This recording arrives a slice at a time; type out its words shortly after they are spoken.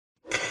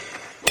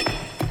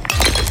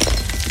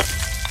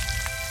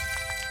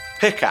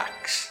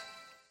Pickaxe.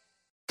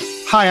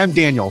 Hi, I'm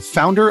Daniel,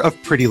 founder of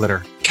Pretty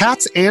Litter.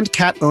 Cats and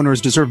cat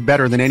owners deserve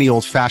better than any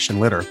old-fashioned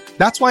litter.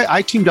 That's why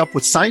I teamed up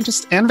with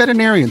scientists and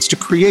veterinarians to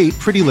create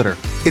Pretty Litter.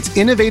 Its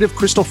innovative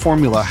crystal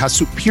formula has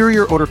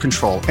superior odor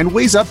control and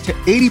weighs up to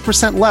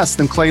 80% less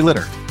than clay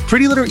litter.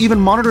 Pretty Litter even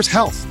monitors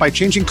health by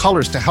changing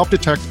colors to help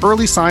detect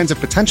early signs of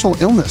potential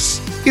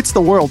illness. It's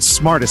the world's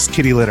smartest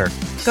kitty litter.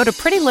 Go to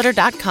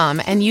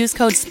prettylitter.com and use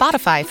code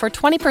SPOTIFY for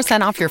 20%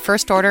 off your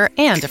first order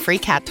and a free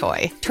cat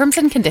toy. Terms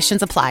and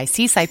conditions apply.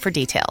 See site for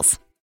details.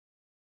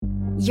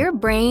 Your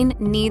brain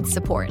needs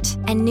support,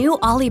 and new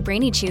Ollie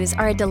Brainy Chews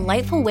are a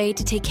delightful way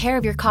to take care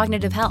of your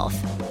cognitive health.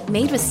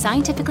 Made with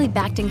scientifically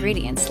backed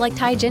ingredients like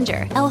Thai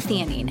ginger,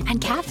 L-theanine, and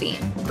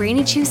caffeine,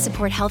 Brainy Chews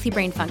support healthy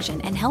brain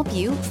function and help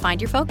you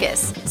find your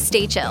focus,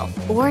 stay chill,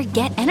 or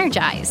get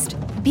energized.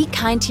 Be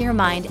kind to your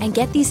mind and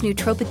get these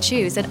nootropic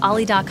chews at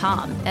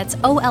ollie.com. That's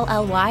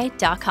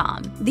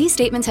OLLY.com. These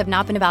statements have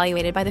not been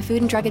evaluated by the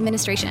Food and Drug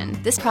Administration.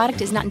 This product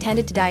is not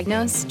intended to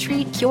diagnose,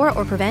 treat, cure,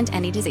 or prevent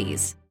any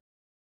disease.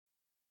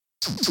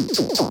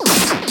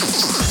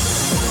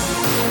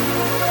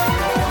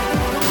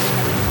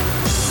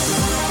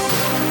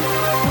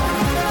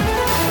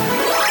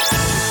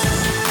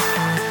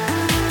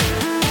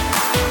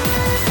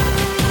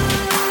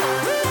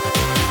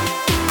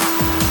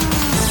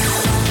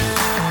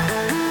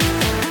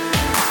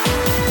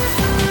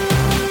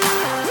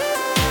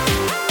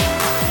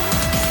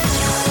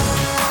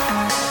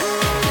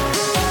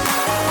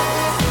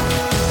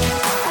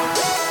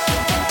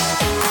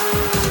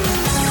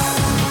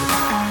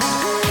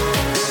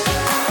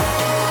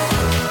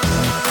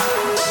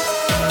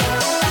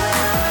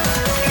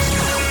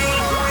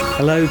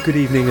 Hello, good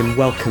evening and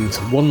welcome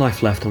to One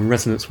Life Left on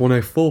Resonance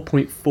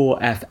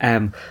 104.4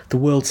 FM, the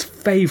world's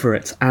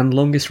favourite and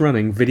longest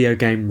running video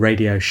game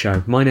radio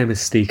show. My name is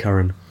Steve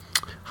Curran.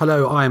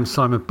 Hello, I am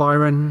Simon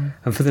Byron.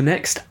 And for the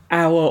next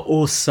hour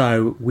or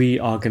so, we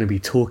are going to be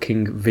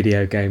talking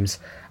video games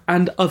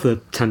and other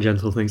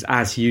tangential things,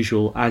 as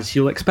usual, as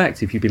you'll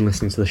expect if you've been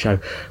listening to the show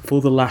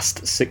for the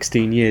last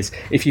 16 years.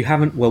 If you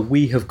haven't, well,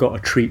 we have got a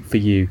treat for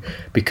you,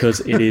 because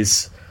it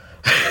is...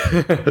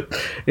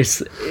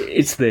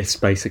 it's this,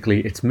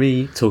 basically. It's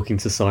me talking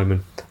to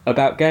Simon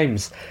about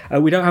games.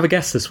 We don't have a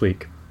guest this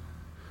week.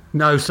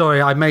 No,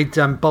 sorry, I made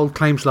bold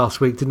claims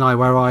last week, didn't I,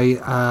 where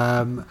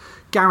I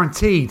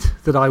guaranteed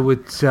that I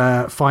would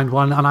find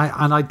one, and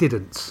I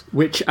didn't.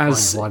 Which,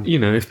 as you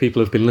know, if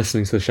people have been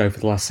listening to the show for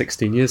the last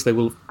 16 years, they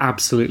will have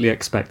absolutely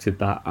expected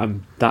that,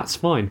 and that's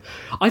fine.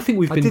 I think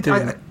we've been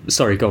doing...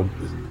 Sorry, go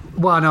on.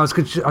 Well, no, I was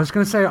going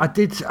to say I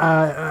did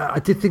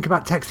think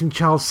about texting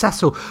Charles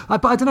Cecil,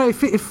 but I don't know.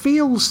 It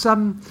feels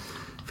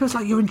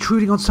like you're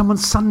intruding on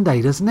someone's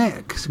Sunday, doesn't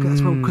it?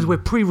 Because we're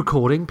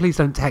pre-recording. Please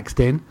don't text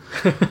in.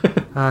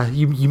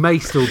 You may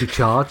still be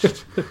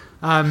charged.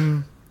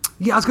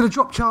 Yeah, I was going to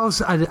drop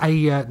Charles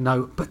a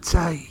note, but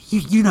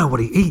you know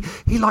what he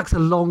likes a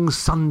long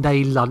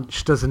Sunday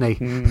lunch, doesn't he?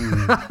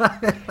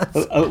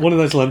 One of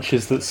those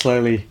lunches that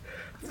slowly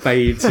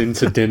fades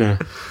into dinner.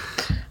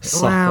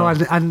 Wow,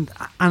 and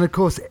of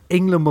course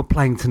England were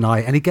playing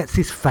tonight, and he gets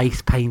his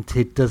face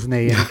painted, doesn't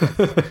he?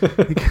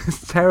 He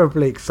gets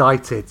terribly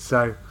excited.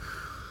 So,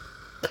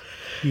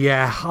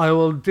 yeah, I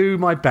will do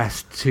my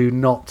best to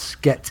not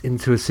get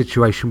into a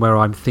situation where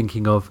I'm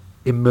thinking of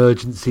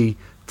emergency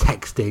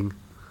texting.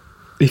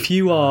 If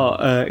you are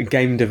a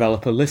game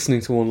developer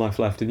listening to One Life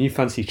Left and you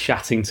fancy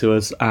chatting to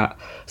us at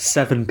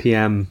 7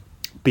 p.m.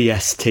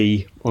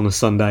 BST on a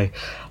Sunday,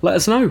 let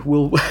us know.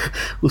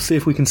 We'll see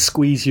if we can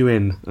squeeze you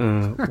in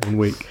 1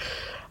 week.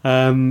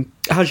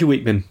 How's your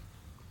week been?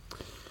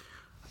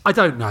 I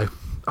don't know.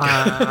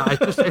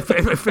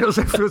 It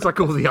feels like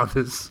all the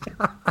others.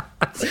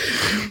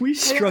 We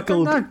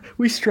struggled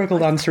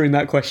answering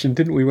that question,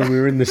 didn't we, when we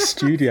were in the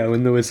studio,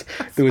 and there was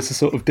a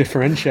sort of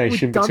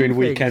differentiation between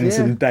weekends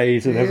and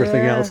days and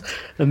everything else.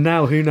 And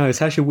now, who knows?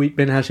 How's your week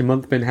been? How's your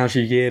month been? How's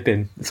your year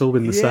been? It's all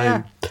been the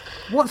same.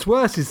 What's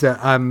worse is that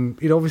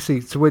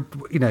obviously, so we're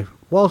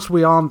whilst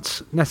we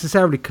aren't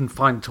necessarily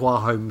confined to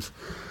our homes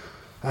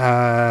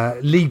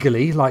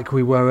legally like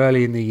we were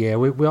early in the year,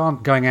 we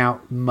aren't going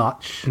out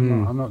much.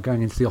 Well, I'm not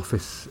going into the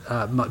office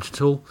much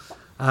at all.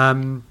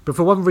 But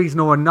for one reason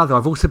or another,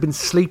 I've also been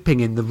sleeping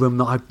in the room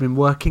that I've been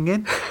working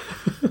in.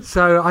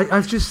 So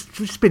I've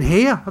just been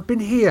here. I've been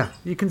here.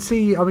 You can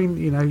see,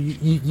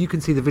 you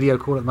can see the video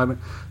call at the moment.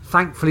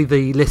 Thankfully,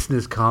 the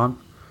listeners can't.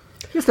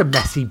 Just a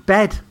messy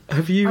bed.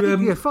 Have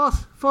you...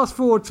 fast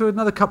forward to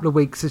another couple of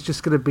weeks, it's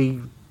just going to be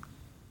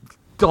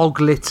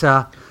dog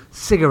litter,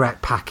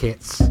 cigarette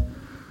packets.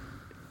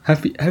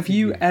 Have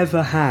you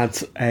ever had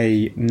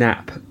a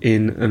nap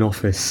in an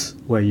office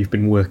where you've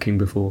been working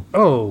before?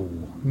 Oh,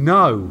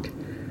 no.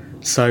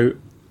 So,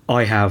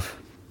 I have.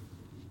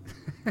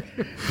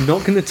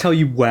 Not going to tell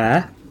you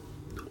where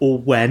or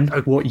when,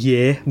 what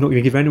year. I'm not going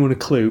to give anyone a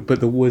clue, but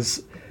there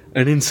was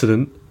an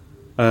incident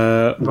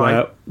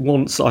where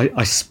once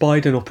I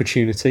spied an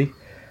opportunity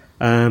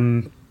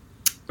and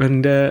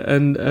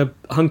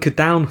hunkered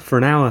down for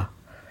an hour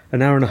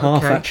and a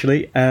half,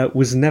 actually.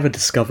 Was never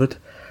discovered.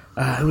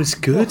 It was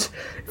good.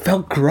 It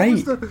felt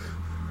great.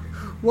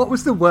 What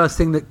was the worst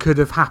thing that could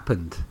have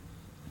happened?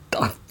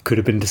 I could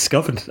have been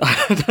discovered.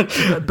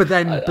 But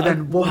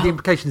then, what would the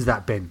implications of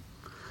that been?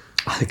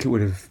 I think it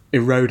would have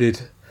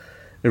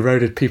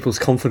eroded people's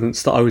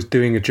confidence that I was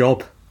doing a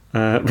job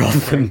rather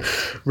than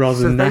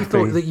napping. They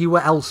thought that you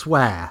were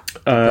elsewhere.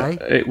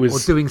 It was,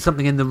 or doing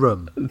something in the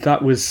room.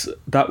 That was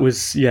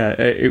yeah.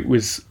 It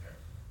was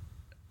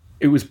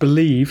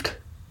believed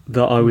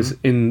that I was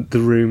in the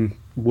room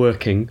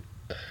working.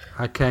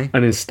 Okay.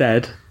 And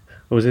instead,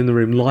 I was in the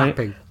room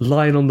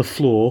lying on the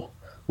floor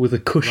with a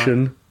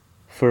cushion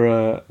for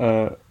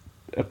a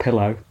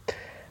pillow,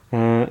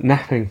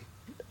 napping.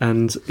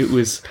 And it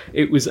was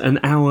an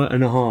hour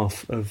and a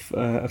half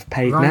of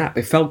paid nap.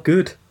 It felt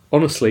good,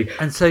 honestly.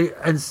 And so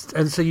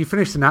you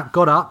finished the nap,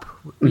 got up,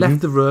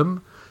 left the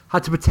room,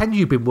 had to pretend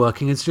you'd been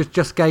working, and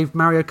just gave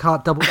Mario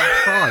Kart Double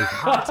Dash 5.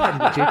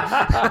 How did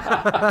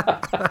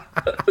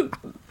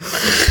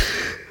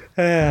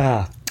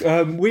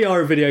you? We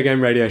are a video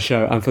game radio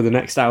show, and for the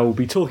next hour, we'll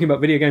be talking about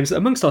video games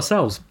amongst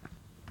ourselves.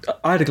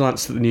 I had a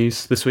glance at the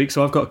news this week,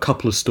 so I've got a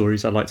couple of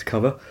stories I'd like to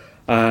cover.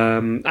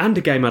 And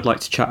a game I'd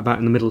like to chat about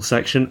in the middle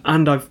section,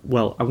 and I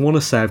want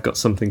to say I've got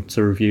something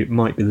to review. It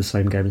might be the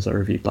same game as I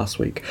reviewed last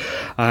week,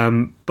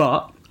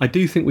 but I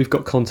do think we've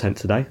got content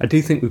today. I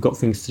do think we've got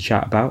things to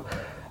chat about,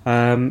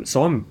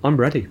 so I'm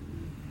ready.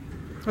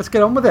 Let's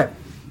get on with it.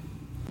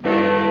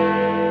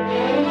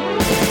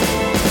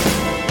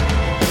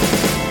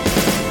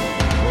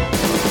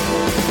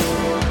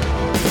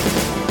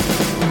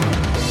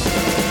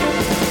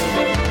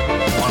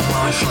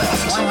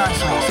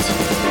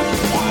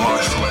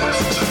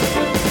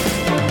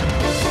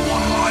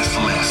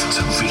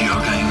 Video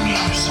game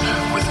news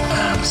with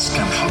Anne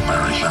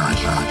Scantleberry.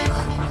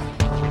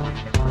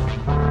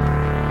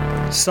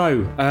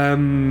 So,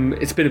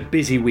 it's been a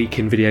busy week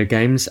in video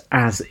games,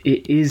 as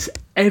it is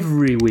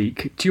every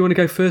week. Do you want to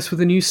go first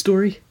with a news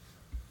story?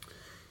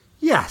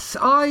 Yes,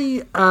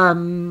 I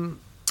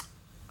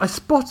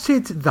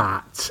spotted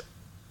that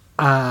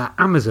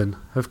Amazon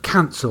have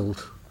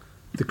cancelled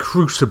the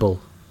Crucible,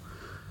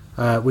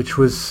 which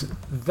was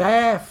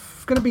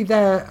going to be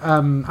their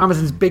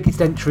Amazon's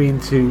biggest entry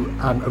into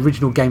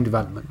original game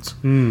development.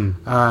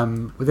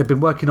 They've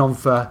been working on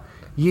for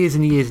years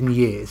and years and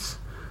years.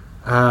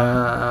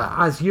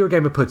 As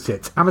Eurogamer puts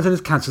it, Amazon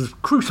has cancelled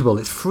Crucible.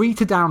 It's free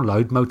to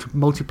download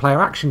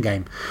multiplayer action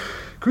game.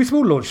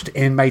 Crucible launched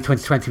in May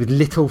 2020 with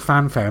little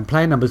fanfare, and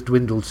player numbers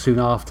dwindled soon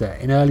after.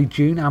 In early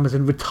June,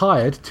 Amazon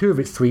retired 2 of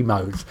its 3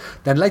 modes.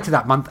 Then later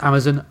that month,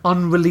 Amazon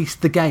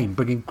unreleased the game,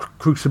 bringing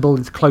Crucible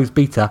into closed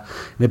beta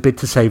in a bid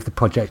to save the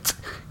project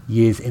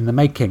years in the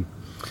making.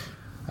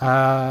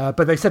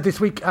 But they said this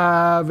week,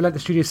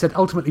 Relentless Studios said,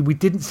 ultimately, we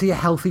didn't see a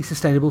healthy,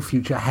 sustainable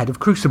future ahead of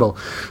Crucible.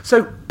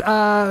 So,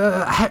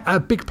 a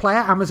big player,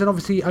 Amazon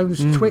obviously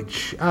owns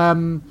Twitch. It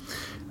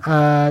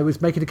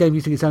was making a game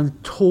using its own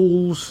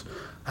tools.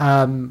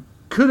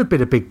 Could have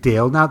been a big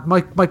deal. Now,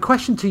 my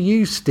question to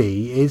you,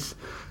 Steve, is,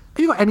 have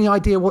you got any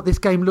idea what this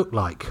game looked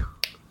like?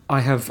 I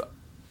have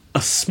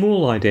a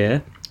small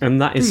idea,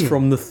 and that is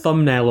from the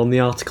thumbnail on the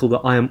article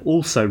that I am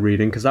also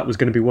reading, because that was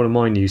going to be one of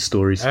my news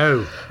stories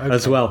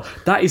as well.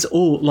 That is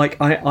all.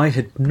 Like, I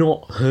had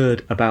not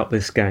heard about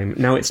this game.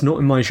 Now, it's not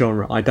in my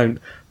genre. I don't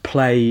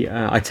play...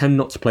 I tend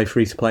not to play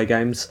free-to-play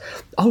games.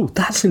 Oh,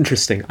 that's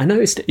interesting. I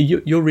noticed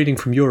you're reading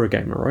from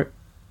Eurogamer, right?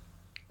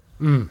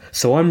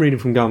 So I'm reading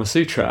from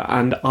Gamasutra,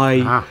 and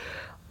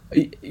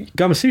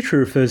Gamasutra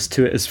refers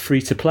to it as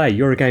free-to-play.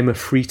 Eurogamer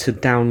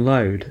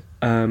free-to-download.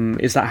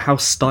 Is that a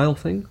house style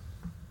thing?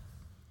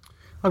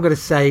 I'm going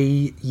to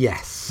say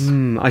yes.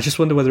 I just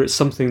wonder whether it's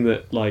something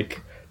that,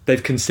 like,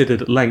 they've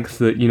considered at length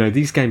that, you know,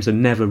 these games are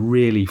never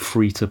really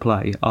free to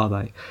play, are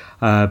they?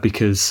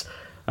 Because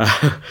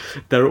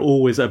they're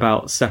always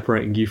about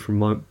separating you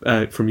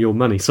from your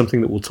money,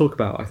 something that we'll talk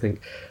about, I think,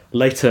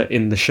 later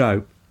in the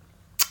show.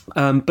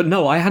 But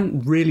no, I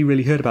hadn't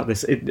really heard about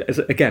this.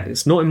 Again,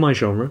 it's not in my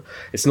genre.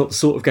 It's not the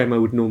sort of game I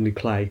would normally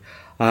play.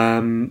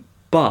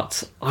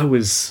 But I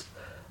was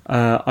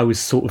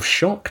sort of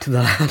shocked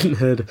that I hadn't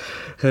heard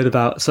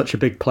about such a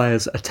big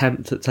player's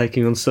attempt at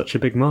taking on such a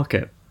big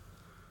market.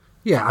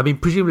 Yeah, I mean,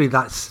 presumably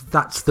that's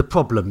the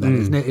problem then,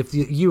 isn't it? If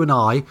you and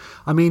I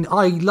mean,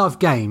 I love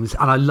games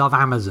and I love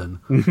Amazon.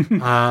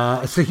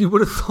 So you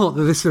would have thought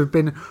that this would have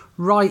been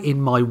right in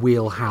my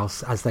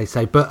wheelhouse, as they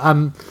say. But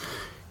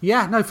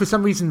yeah, no, for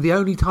some reason, the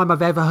only time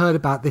I've ever heard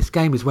about this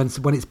game is when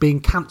it's being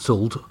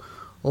cancelled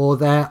or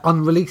they're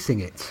unreleasing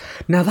it.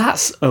 Now,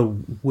 that's a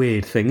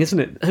weird thing, isn't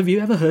it? Have you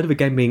ever heard of a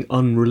game being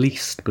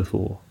unreleased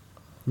before?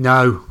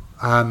 No.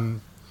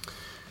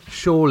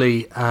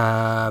 Surely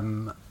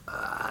a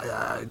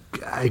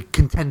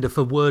contender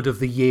for Word of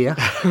the Year.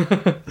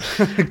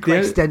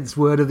 Grace Dent's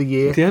Word of the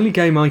Year. The only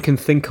game I can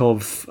think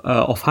of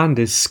offhand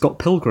is Scott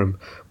Pilgrim,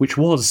 which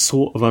was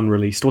sort of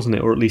unreleased, wasn't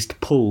it? Or at least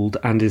pulled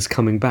and is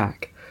coming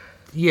back.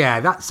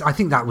 Yeah, I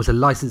think that was a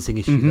licensing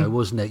issue, though,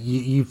 wasn't it?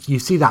 You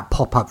see that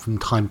pop up from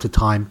time to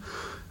time.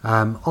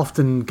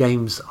 Often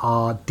games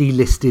are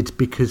delisted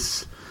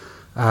because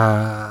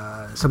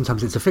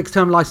Sometimes it's a fixed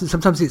term license.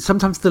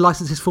 Sometimes the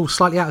licenses fall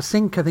slightly out of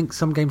sync. I think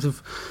some games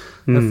have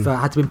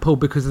had to be pulled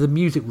because of the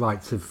music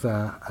rights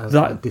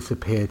have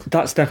disappeared.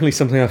 That's definitely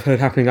something I've heard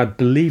happening. I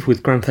believe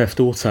with Grand Theft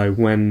Auto,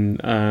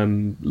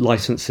 when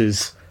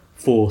licenses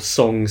for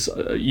songs,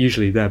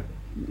 usually they're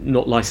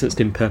not licensed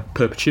in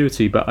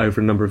perpetuity, but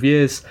over a number of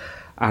years,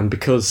 and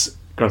because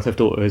Grand Theft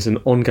Auto is an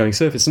ongoing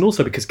service, and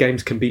also because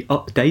games can be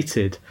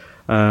updated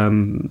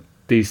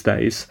these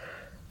days,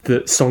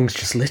 that songs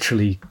just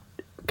literally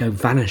go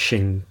vanish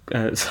from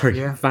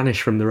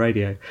the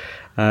radio,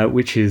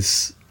 which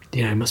is,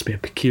 must be a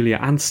peculiar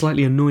and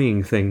slightly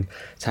annoying thing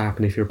to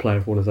happen if you're a player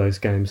of one of those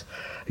games.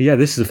 Yeah,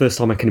 this is the first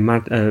time I can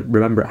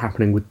remember it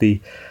happening with the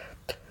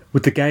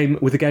game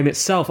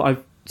itself.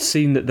 I've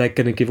seen that they're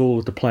going to give all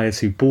of the players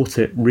who bought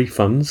it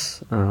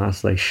refunds,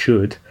 as they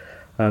should,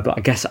 but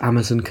I guess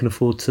Amazon can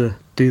afford to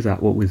do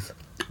that, what with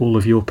all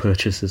of your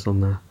purchases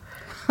on there.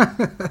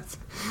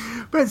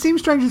 But it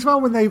seems strange as well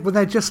when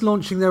they're just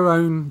launching their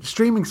own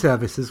streaming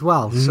service as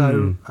well.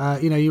 So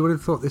you would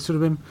have thought this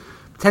would have been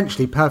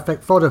potentially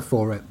perfect fodder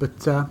for it.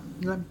 But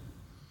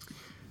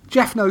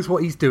Jeff knows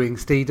what he's doing,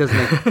 Steve, doesn't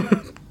he?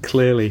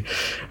 Clearly.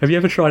 Have you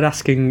ever tried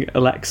asking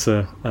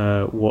Alexa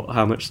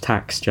how much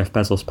tax Jeff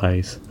Bezos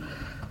pays?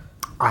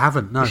 I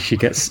haven't. No. She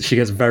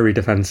gets very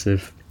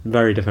defensive.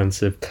 Very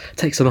defensive.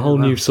 Takes on a whole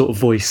new sort of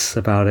voice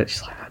about it.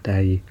 She's like, "How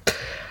dare you?"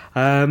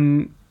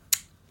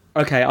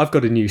 Okay, I've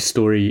got a news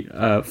story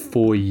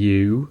for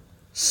you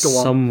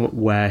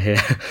somewhere here.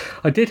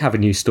 I did have a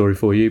news story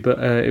for you, but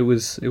it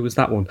was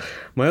that one.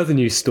 My other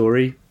news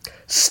story: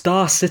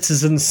 Star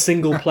Citizen's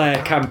single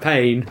player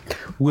campaign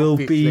will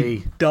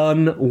be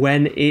done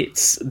when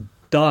it's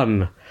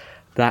done.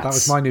 That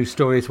was my news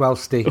story as well,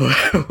 Steve.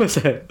 Was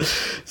it?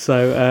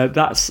 So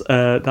that's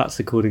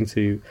according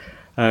to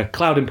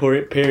Cloud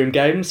Imperium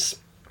Games,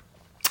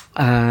 this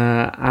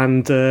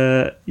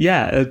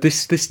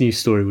news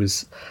story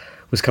was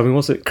coming,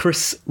 was it?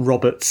 Chris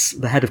Roberts,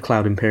 the head of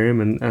Cloud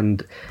Imperium,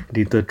 and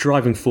indeed the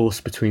driving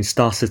force between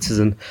Star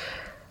Citizen,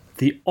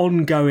 the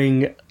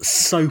ongoing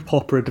soap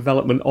opera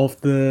development of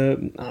the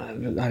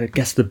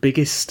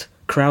biggest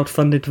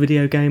crowdfunded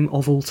video game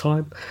of all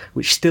time,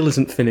 which still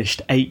isn't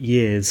finished 8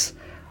 years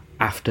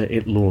after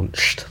it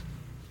launched.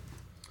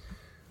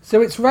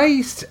 So it's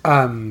raised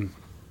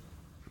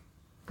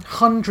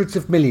hundreds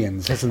of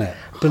millions, hasn't it?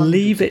 I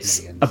believe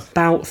it's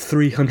about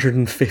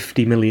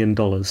 $350 million.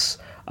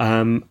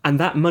 And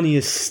that money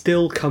is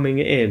still coming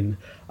in.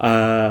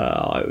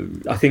 I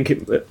think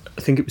it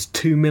was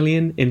 $2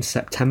 million in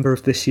September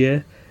of this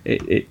year.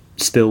 It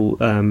still,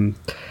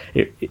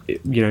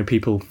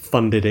 people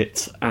funded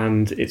it,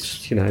 and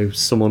it's,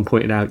 someone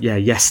pointed out,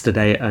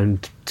 yesterday it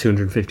earned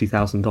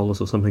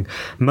 $250,000 or something.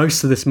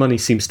 Most of this money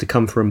seems to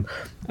come from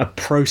a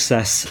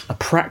practice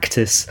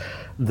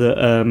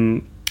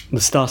that the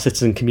Star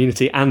Citizen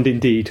community, and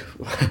indeed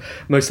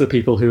most of the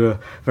people who are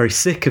very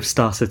sick of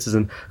Star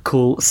Citizen,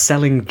 call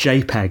selling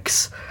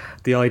JPEGs.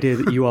 The idea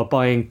that you are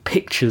buying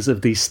pictures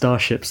of these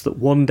starships that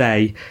one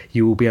day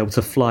you will be able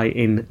to fly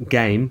in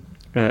game,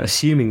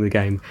 assuming the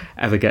game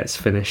ever gets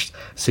finished.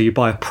 So you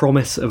buy a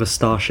promise of a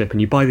starship, and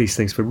you buy these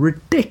things for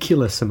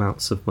ridiculous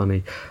amounts of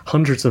money,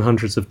 hundreds and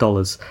hundreds of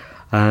dollars.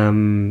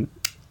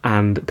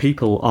 And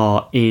people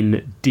are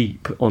in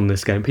deep on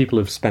this game. People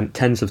have spent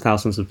tens of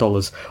thousands of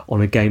dollars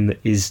on a game that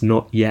is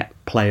not yet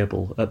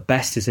playable. At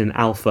best, is in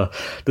alpha.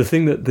 The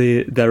thing that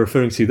they're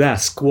referring to there,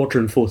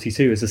 Squadron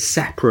 42, is a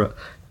separate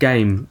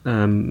game.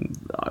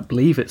 I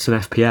believe it's an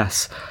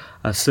FPS,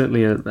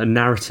 certainly a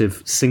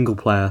narrative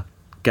single-player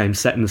game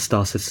set in the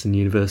Star Citizen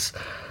universe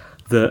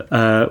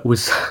that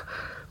was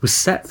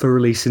set for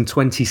release in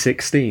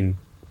 2016.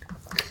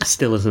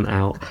 Still isn't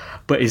out,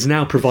 but is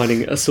now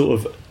providing a sort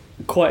of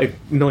quite a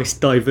nice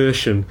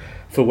diversion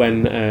for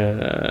when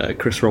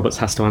Chris Roberts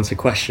has to answer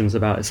questions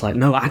about. It's like,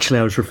 no, actually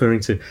I was referring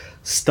to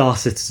Star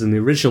Citizen, the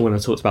original, when I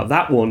talked about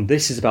that one.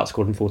 This is about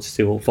Squadron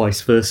 42, or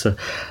vice versa.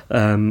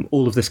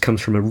 All of this comes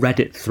from a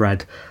Reddit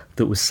thread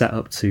that was set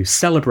up to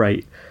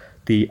celebrate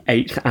the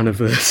 8th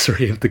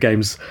anniversary of the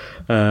game's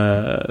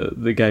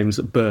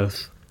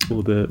birth,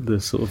 or the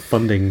sort of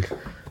funding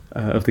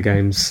of the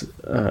game's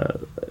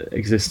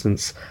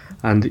existence.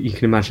 And you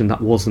can imagine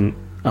that wasn't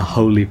a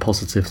wholly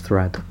positive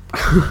thread.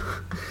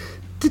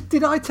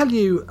 Did I tell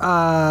you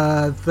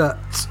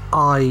that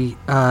I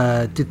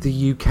did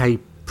the UK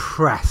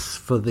press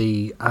for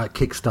the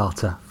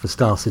Kickstarter for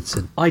Star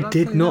Citizen? I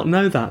did not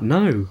know that.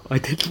 No, I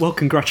did. Well,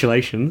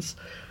 congratulations.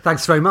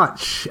 Thanks very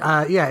much.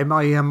 In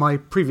my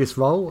previous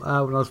role, when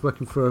I was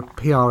working for a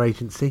PR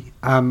agency,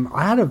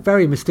 I had a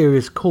very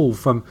mysterious call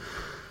from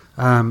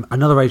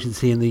another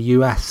agency in the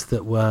US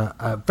that were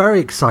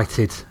very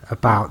excited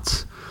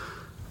about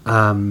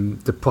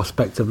the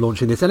prospect of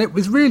launching this, and it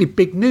was really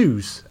big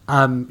news.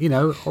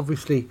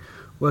 Obviously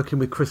working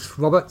with Chris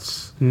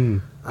Roberts,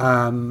 who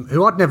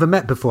I'd never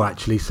met before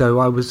actually, so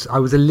I was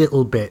a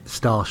little bit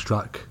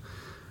starstruck.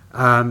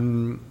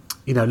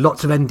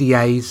 Lots of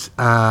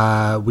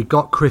NDAs. We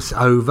got Chris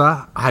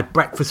over. I had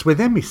breakfast with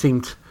him. He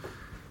seemed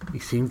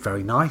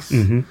very nice.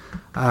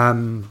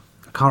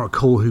 can't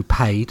recall who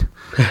paid.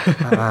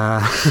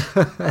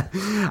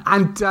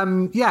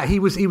 And he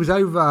was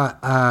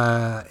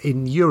over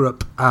in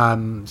Europe.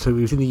 So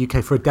he was in the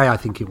UK for a day, I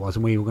think it was,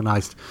 and we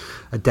organised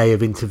a day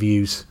of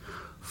interviews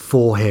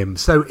for him.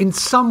 So in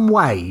some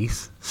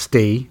ways,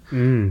 Steve,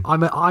 I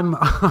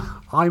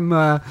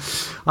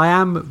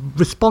am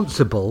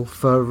responsible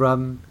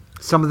for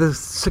some of the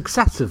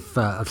success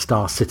of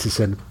Star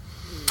Citizen.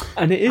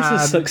 And it is a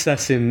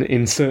success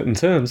in certain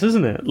terms,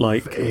 isn't it?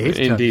 Like,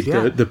 indeed,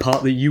 the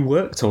part that you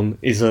worked on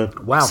is a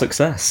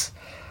success.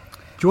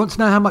 Do you want to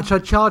know how much I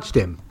charged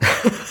him?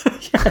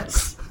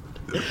 Yes,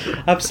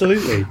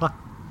 absolutely.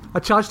 I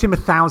charged him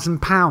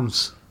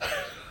 £1,000.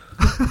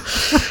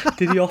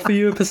 Did he offer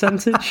you a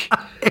percentage?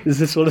 Is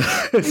this what it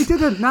is? He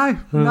didn't. No.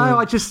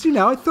 I just,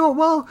 I thought,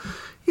 well,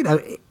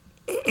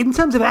 in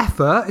terms of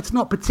effort, it's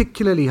not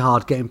particularly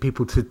hard getting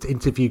people to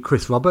interview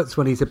Chris Roberts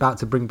when he's about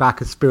to bring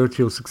back a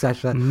spiritual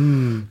successor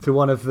to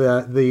one of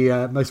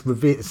the most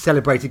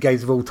celebrated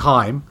games of all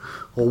time,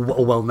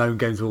 or well-known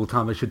games of all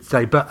time, I should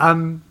say. But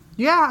and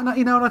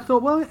I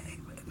thought, well, it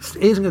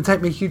isn't going to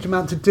take me a huge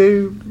amount to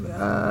do.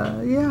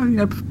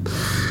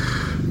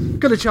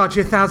 Going to charge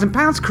you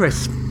 £1,000,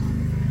 Chris.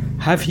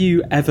 Have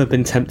you ever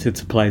been tempted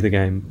to play the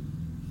game?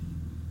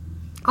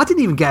 I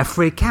didn't even get a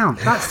free account.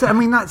 That's.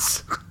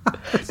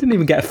 Didn't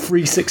even get a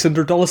free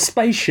 $600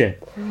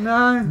 spaceship.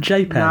 No.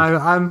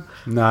 JPEG.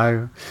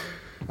 No.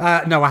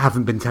 No, I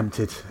haven't been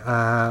tempted.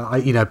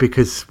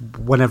 Because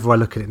whenever I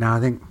look at it now, I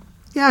think,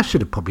 I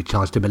should have probably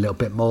charged him a little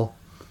bit more.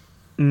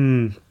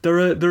 There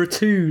are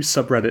two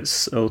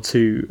subreddits, or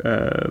two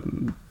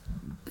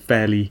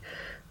fairly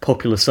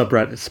popular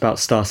subreddits about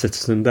Star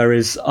Citizen. There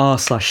is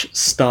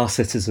r/Star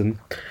Citizen,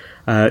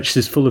 which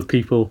is full of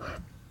people.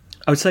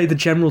 I would say the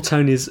general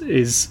tone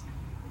is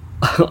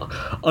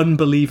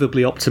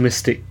unbelievably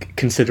optimistic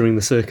considering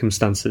the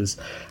circumstances,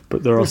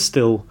 but there are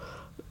still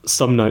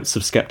some notes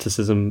of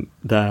skepticism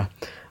there.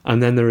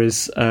 And then there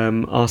is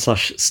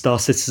r/Star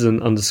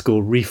Citizen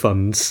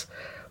 _refunds,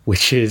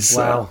 which is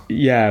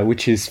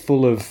which is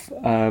full of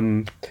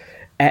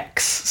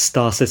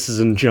ex-Star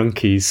Citizen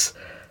junkies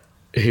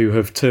who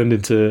have turned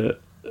into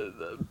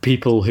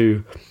people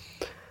who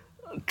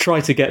try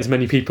to get as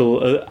many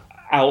people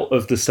out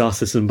of the Star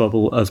Citizen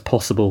bubble as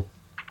possible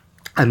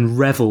and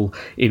revel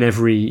in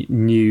every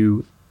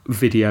new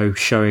video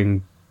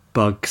showing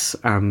bugs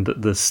and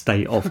the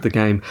state of the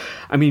game.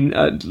 I mean,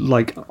 I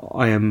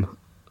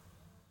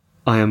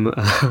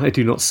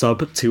do not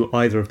sub to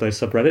either of those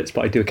subreddits,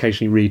 but I do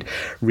occasionally read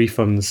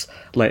refunds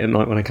late at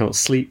night when I cannot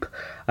sleep,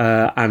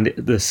 and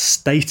the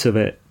state of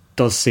it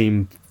does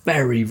seem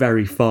very,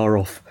 very far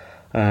off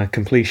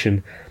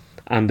completion,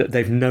 and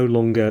they're no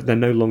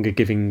longer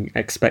giving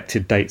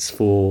expected dates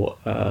for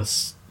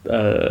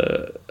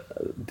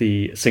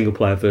the single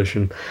player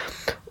version,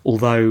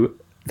 although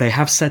they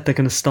have said they're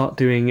going to start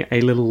doing a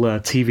little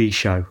TV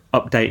show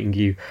updating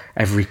you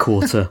every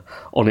quarter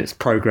on its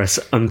progress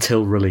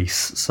until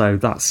release. So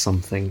that's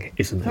something,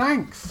 isn't it?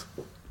 Thanks.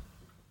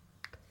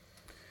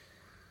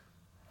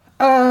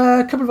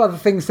 A couple of other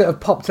things that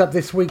have popped up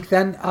this week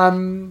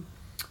then.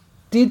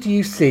 Did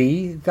you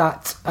see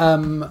that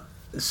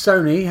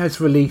Sony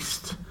has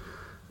released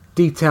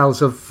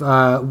details of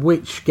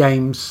which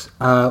games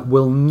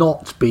will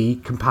not be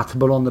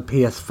compatible on the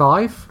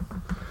PS5?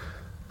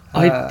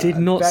 I did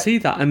not see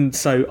that, and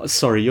so,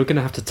 sorry, you're going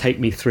to have to take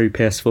me through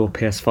PS4,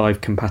 PS5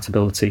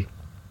 compatibility.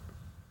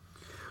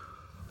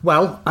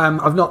 Well,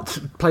 I've not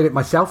played it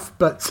myself,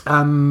 but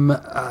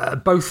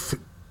both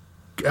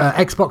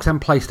Xbox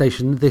and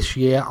PlayStation this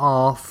year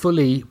are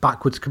fully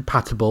backwards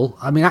compatible.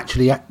 I mean,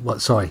 actually,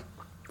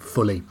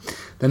 fully.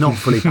 They're not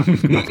fully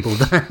backwards compatible.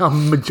 They are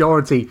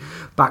majority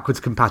backwards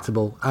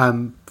compatible.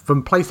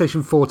 From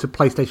PlayStation 4 to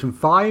PlayStation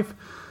 5,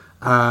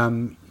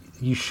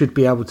 you should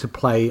be able to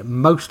play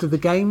most of the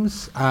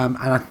games. And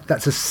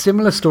that's a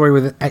similar story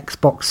with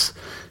Xbox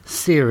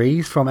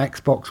Series from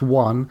Xbox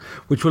One,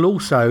 which will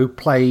also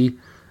play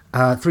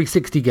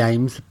 360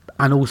 games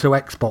and also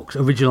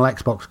original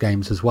Xbox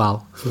games as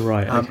well.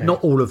 Right. Okay.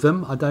 Not all of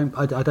them, I don't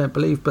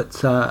believe,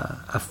 but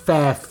a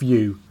fair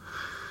few.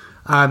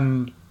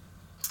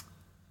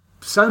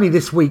 Sony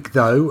this week,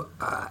 though,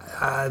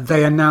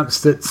 they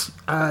announced that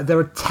there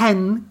are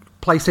 10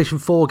 PlayStation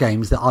 4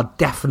 games that are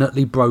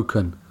definitely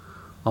broken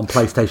on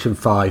PlayStation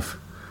 5.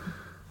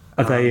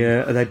 Are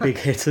they big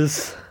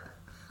hitters?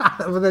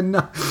 Well, they're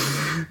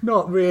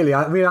not really.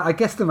 I mean, I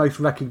guess the most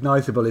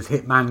recognisable is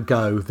Hitman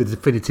Go, the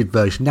definitive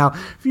version. Now,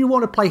 if you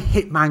want to play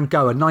Hitman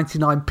Go, a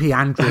 99p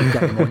Android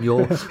game on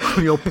your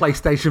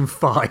PlayStation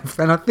 5,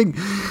 then I think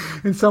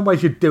in some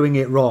ways you're doing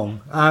it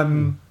wrong.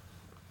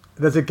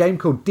 There's a game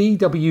called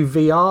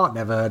DWVR,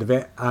 never heard of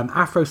it.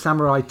 Afro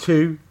Samurai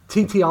 2,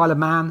 TT Isle of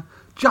Man,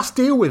 Just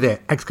Deal With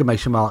It! !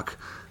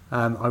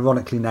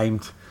 Ironically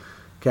named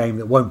game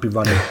that won't be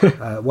running,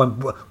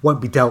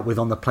 won't be dealt with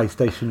on the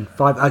PlayStation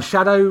 5.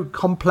 Shadow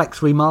Complex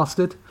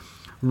Remastered,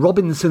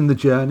 Robinson the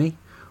Journey,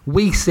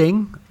 We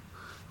Sing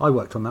I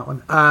worked on that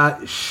one.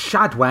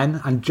 Shadwen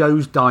and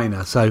Joe's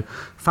Diner. So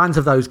fans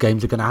of those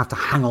games are going to have to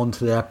hang on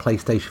to their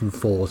PlayStation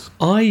 4s.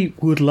 I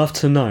would love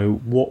to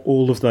know what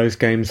all of those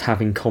games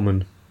have in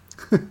common.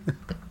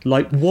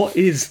 Like, what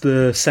is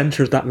the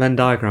centre of that Venn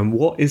diagram?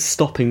 What is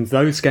stopping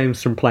those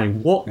games from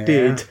playing? What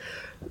did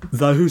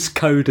those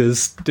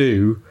coders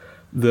do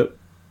that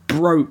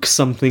broke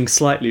something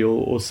slightly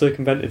or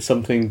circumvented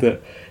something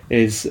that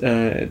is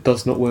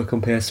does not work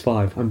on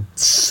PS5? I'm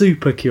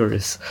super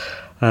curious.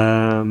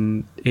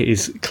 It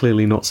is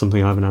clearly not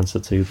something I have an answer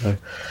to, though.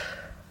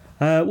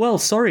 Well,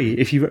 sorry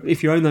if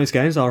you own those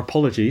games. Our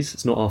apologies.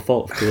 It's not our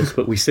fault, of course,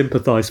 but we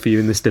sympathise for you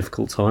in this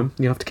difficult time.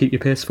 You have to keep your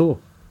PS4.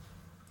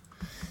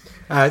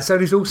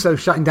 Sony's also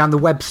shutting down the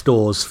web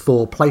stores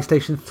for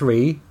PlayStation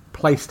 3,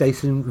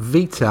 PlayStation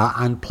Vita,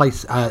 and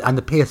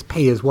the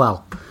PSP as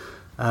well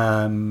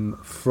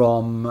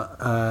from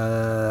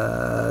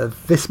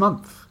this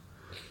month.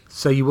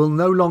 So you will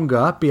no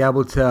longer be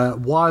able to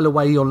while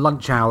away your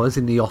lunch hours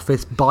in the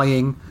office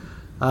buying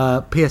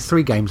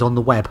PS3 games on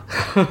the web.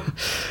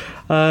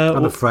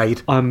 I'm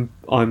afraid.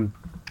 I'm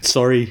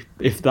sorry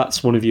if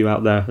that's one of you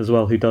out there as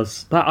well who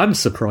does that. I'm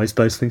surprised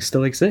those things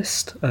still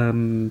exist.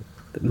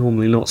 They're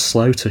normally not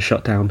slow to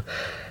shut down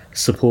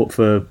support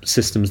for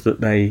systems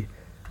that they,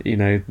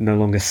 no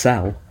longer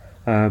sell.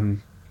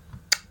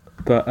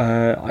 But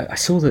I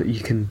saw that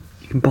you can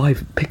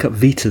pick up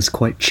Vitas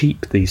quite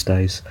cheap these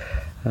days.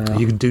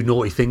 You can do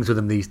naughty things with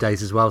them these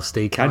days as well,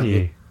 Steve. Can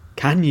you?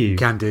 Can you? You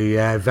can do,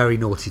 yeah, very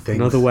naughty things.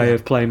 Another way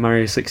of playing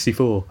Mario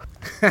 64.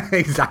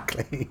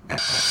 Exactly.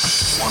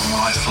 One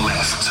Life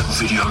Left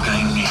video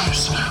game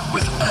news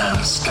with Anne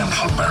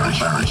Scantleberry.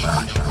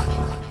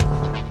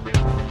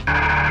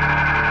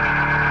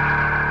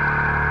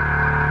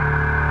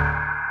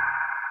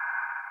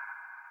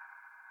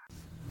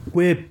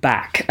 We're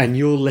back, and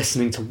you're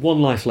listening to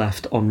One Life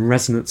Left on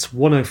Resonance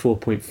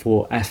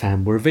 104.4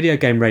 FM. We're a video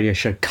game radio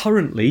show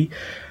currently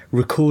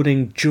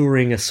recording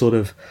during a sort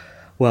of,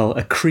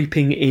 a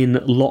creeping in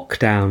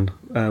lockdown.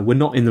 We're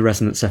not in the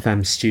Resonance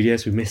FM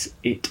studios. We miss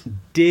it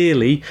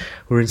dearly.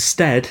 We're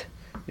instead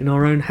in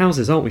our own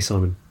houses, aren't we,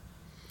 Simon?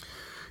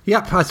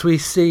 Yep, as we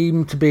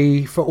seem to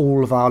be for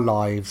all of our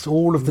lives,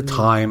 all of the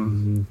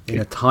time, in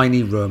a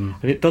tiny room.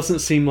 And it doesn't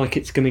seem like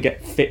it's going to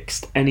get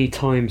fixed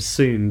anytime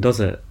soon,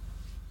 does it?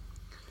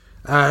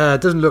 It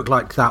doesn't look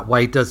like that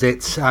way, does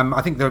it?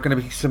 I think there are going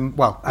to be some...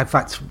 in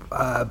fact,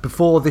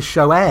 before this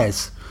show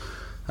airs,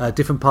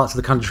 different parts of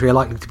the country are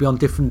likely to be on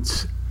different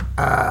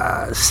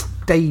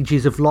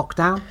stages of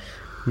lockdown.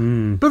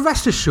 But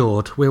rest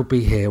assured, we'll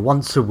be here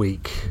once a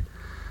week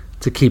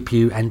to keep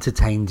you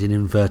entertained in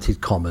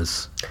inverted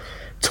commas.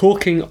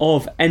 Talking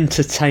of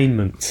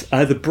entertainment,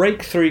 the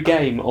breakthrough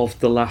game of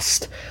the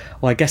last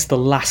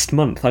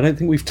month, I don't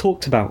think we've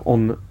talked about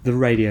on the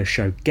radio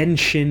show,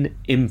 Genshin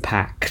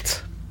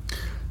Impact.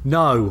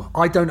 No,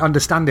 I don't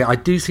understand it. I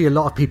do see a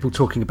lot of people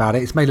talking about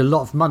it. It's made a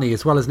lot of money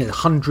as well, isn't it?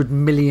 $100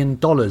 million.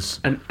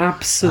 An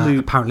absolute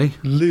apparently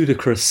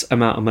ludicrous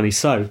amount of money.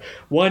 So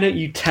why don't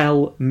you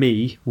tell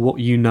me what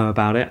you know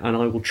about it, and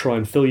I will try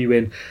and fill you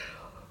in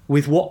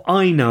with what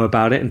I know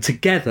about it, and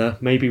together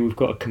maybe we've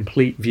got a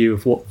complete view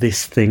of what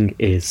this thing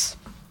is.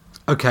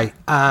 Okay,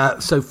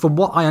 so from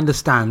what I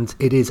understand,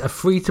 it is a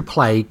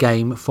free-to-play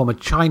game from a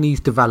Chinese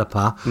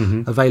developer,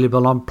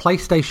 available on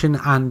PlayStation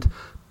and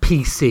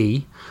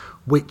PC,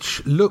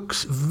 which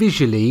looks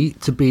visually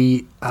to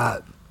be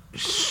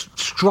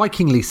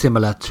strikingly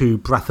similar to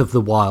Breath of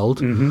the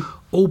Wild,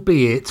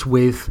 albeit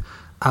with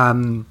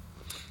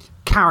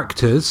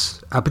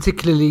characters,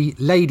 particularly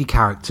lady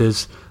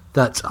characters,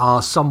 that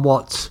are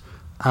somewhat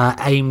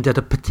aimed at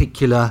a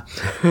particular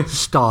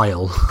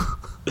style.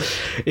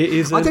 It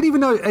is. I don't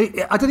even know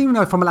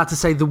if I'm allowed to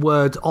say the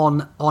word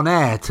on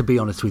air, to be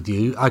honest with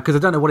you, because I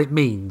don't know what it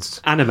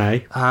means.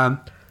 Anime.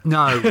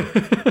 No.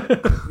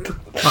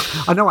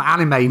 I know what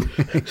anime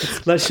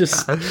is.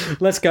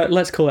 Let's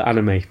call it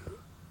anime.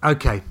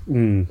 Okay.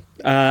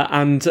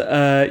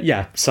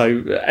 So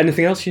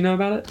anything else you know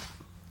about it?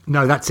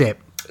 No, that's it.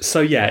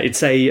 So yeah,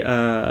 it's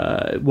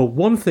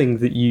one thing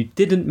that you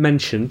didn't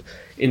mention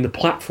in the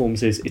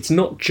platforms is it's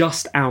not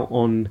just out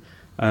on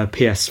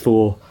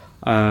PS4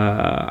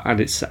 and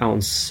it's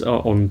out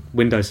on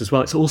Windows as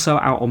well. It's also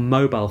out on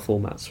mobile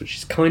formats, which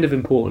is kind of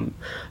important.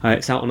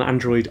 It's out on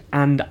Android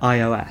and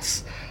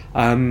iOS.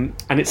 And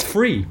it's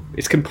free.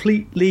 It's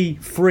completely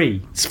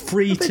free. It's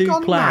free to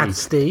play. Mad,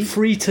 Steve.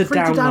 Free to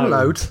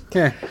download.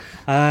 Yeah.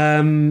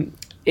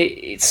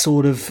 It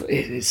sort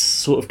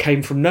of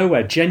came from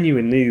nowhere.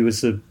 Genuinely, there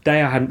was a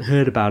day I hadn't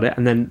heard about it,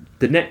 and then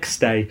the next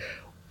day,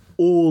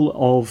 all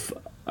of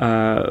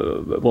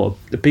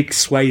the big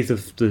swathe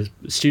of the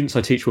students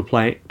I teach were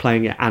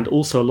playing it, and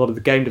also a lot of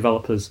the game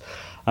developers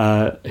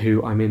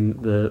who I'm in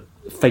the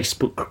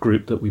Facebook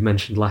group that we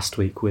mentioned last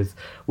week with,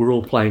 were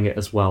all playing it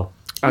as well.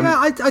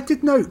 I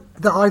did note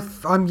that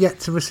I'm yet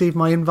to receive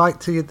my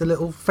invite to the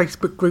little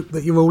Facebook group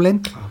that you're all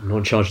in. I'm not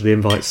in charge of the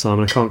invites,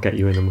 Simon. I can't get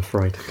you in, I'm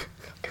afraid.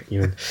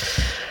 You in.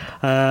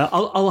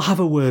 I'll have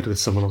a word with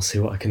someone. I'll see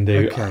what I can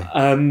do. Okay.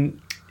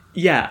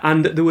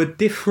 And there were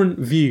different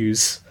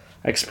views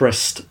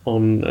expressed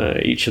on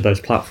each of those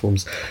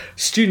platforms.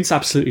 Students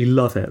absolutely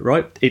love it,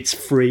 right? It's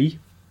free,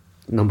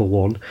 number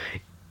one.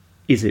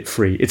 Is it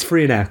free? It's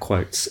free in air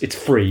quotes. It's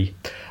free.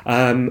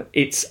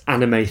 It's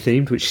anime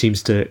themed, which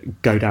seems to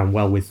go down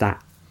well with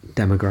that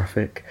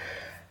demographic.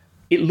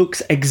 It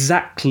looks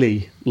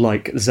exactly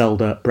like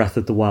Zelda Breath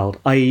of the Wild,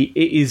 i.e.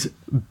 it is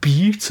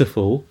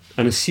beautiful,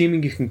 and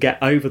assuming you can get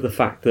over the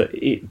fact that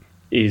it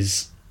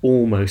is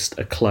almost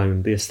a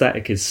clone, the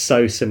aesthetic is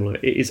so similar.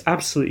 It is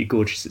absolutely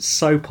gorgeous. It's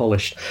so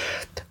polished.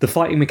 The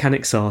fighting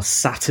mechanics are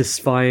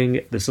satisfying.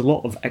 There's a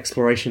lot of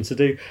exploration to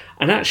do,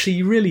 and actually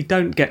you really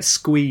don't get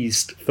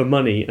squeezed for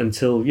money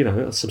until, you know,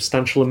 a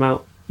substantial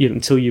amount, you know,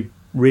 until you're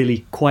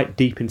really quite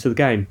deep into the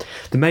game.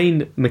 The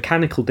main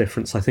mechanical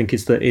difference, I think,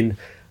 is that in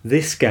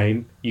this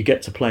game you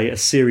get to play a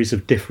series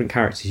of different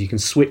characters. You can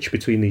switch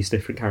between these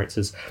different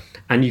characters,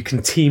 and you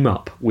can team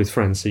up with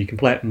friends, so you can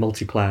play it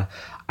multiplayer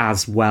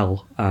as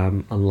well,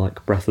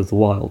 unlike Breath of the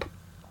Wild.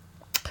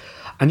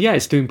 And yeah,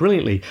 it's doing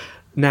brilliantly.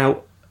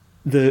 Now,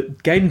 the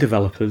game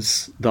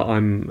developers that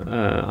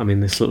I'm in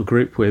this little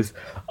group with,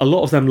 a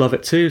lot of them love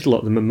it too. A lot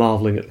of them are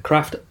marvelling at the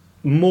craft.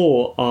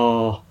 More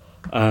are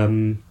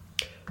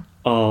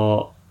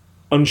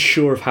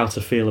unsure of how to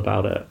feel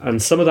about it,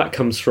 and some of that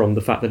comes from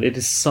the fact that it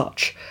is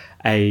such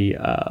a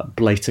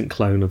blatant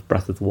clone of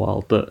Breath of the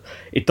Wild that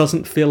it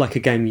doesn't feel like a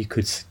game you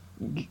could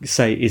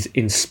say is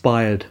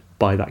inspired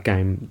by that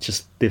game.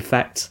 Just the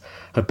effects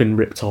have been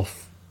ripped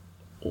off,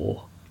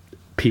 or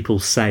people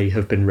say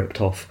have been ripped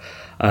off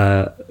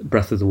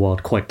Breath of the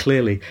Wild quite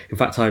clearly. In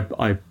fact,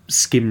 I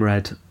skim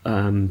read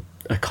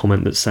a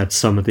comment that said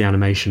some of the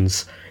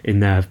animations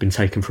in there have been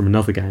taken from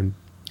another game.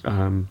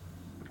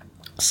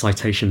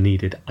 Citation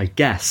needed, I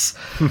guess.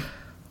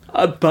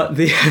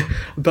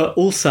 But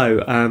also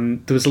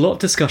there was a lot of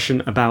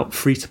discussion about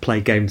free-to-play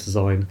game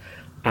design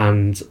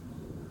and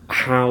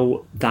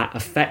how that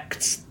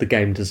affects the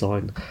game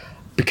design.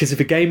 Because if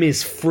a game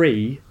is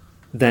free,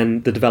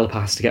 then the developer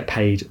has to get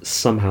paid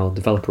somehow,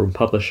 developer and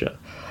publisher.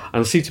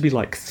 And there seem to be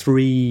like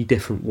three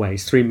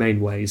main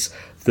ways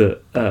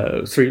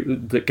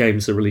that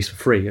games are released for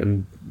free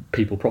and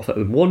people profit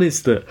them. One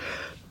is that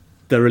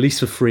they're released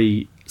for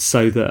free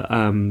so that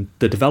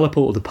the developer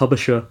or the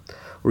publisher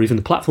or even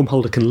the platform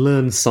holder can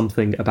learn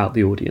something about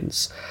the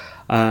audience,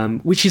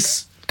 which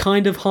is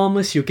kind of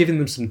harmless. You're giving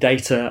them some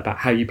data about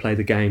how you play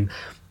the game.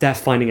 They're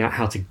finding out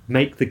how to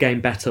make the game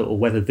better or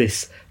whether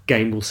this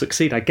game will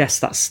succeed. I guess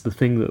that's the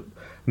thing that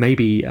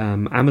maybe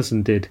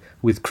Amazon did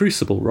with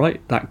Crucible,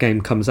 right? That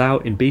game comes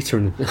out in beta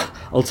and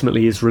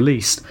ultimately is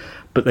released,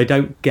 but they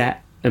don't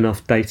get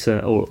enough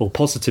data or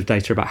positive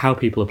data about how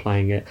people are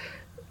playing it,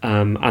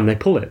 and they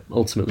pull it.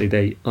 Ultimately,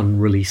 they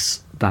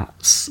unrelease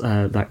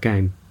that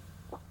game.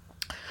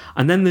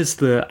 And then there's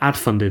the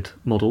ad-funded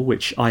model,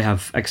 which I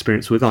have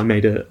experience with. I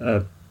made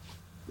a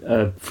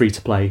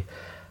free-to-play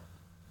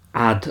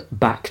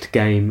ad-backed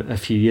game a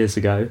few years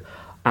ago.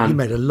 And you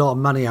made a lot of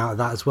money out of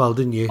that as well,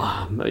 didn't you?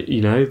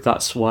 You know,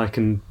 that's why I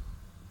can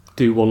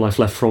do One Life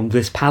Left from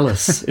this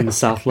palace in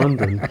South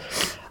London.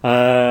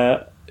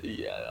 Well,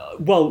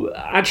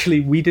 actually,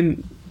 we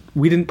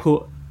didn't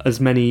put as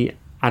many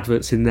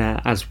adverts in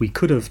there as we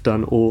could have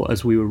done or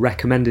as we were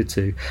recommended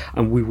to,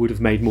 and we would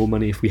have made more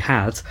money if we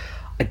had.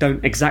 I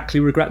don't exactly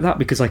regret that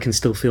because I can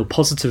still feel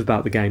positive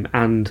about the game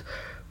and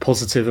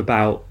positive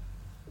about,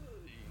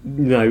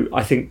 you know,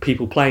 I think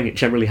people playing it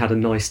generally had a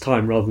nice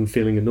time rather than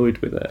feeling annoyed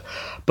with it.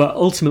 But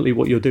ultimately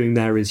what you're doing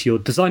there is you're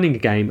designing a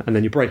game and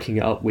then you're breaking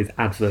it up with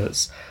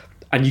adverts.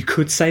 And you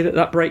could say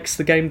that breaks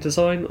the game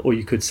design, or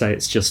you could say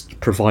it's just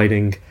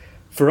providing...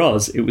 For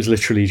us, it was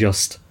literally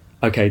just,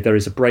 okay, there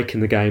is a break in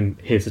the game,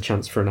 here's a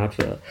chance for an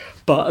advert.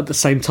 But at the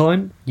same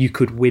time, you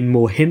could win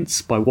more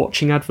hints by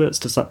watching adverts.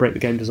 Does that break the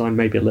game design?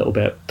 Maybe a little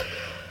bit.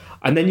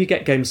 And then you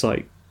get games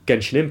like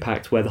Genshin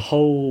Impact, where the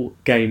whole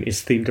game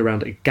is themed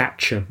around a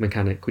gacha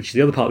mechanic, which is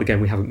the other part of the game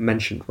we haven't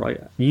mentioned,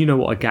 right? You know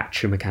what a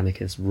gacha mechanic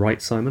is,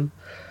 right, Simon?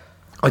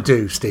 I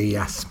do, Steve,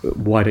 yes.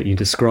 Why don't you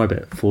describe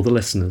it for the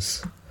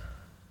listeners?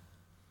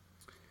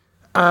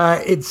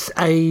 It's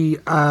a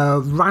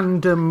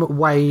random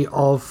way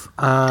of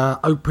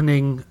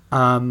opening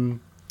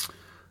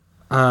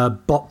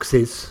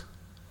boxes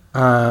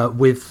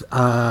with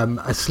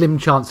a slim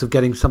chance of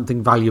getting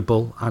something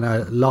valuable and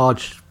a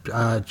large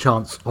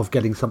chance of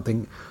getting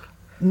something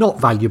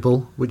not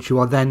valuable, which you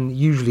are then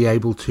usually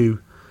able to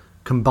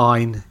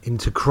combine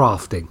into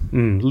crafting.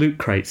 Loot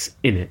crates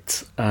in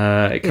it.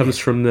 It comes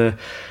from the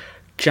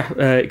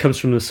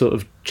sort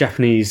of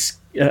Japanese.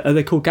 Are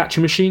they called gacha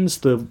machines?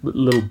 The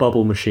little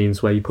bubble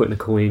machines where you put in a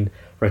coin,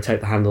 rotate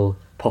the handle,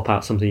 pop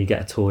out something, you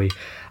get a toy.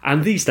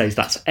 And these days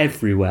that's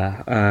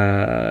everywhere.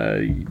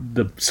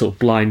 The sort of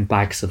blind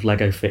bags of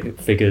Lego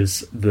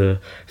figures, the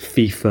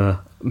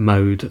FIFA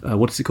mode,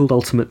 what is it called?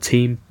 Ultimate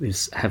Team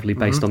is heavily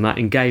based on that.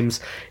 In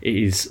games, it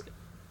is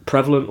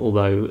prevalent,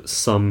 although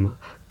some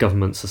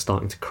governments are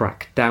starting to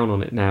crack down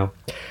on it now.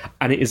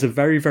 And it is a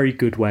very, very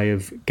good way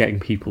of getting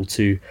people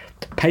to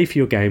pay for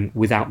your game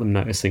without them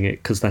noticing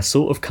it, because they're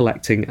sort of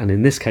collecting, and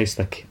in this case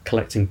they're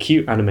collecting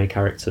cute anime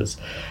characters.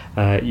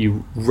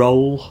 You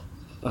roll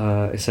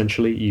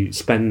essentially. You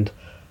spend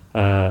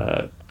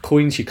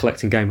coins, you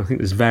collect in game. I think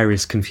there's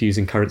various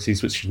confusing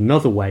currencies, which is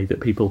another way that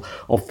people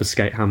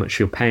obfuscate how much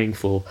you're paying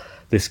for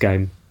this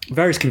game.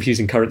 Various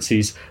confusing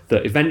currencies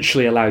that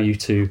eventually allow you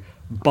to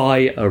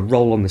buy a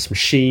role on this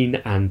machine,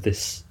 and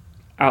this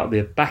out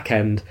the back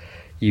end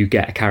you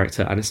get a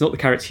character, and it's not the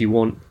character you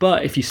want,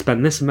 but if you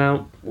spend this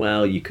amount,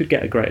 well, you could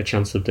get a greater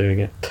chance of doing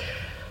it.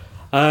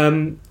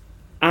 And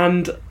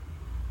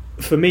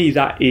for me,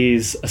 that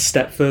is a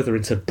step further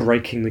into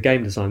breaking the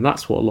game design.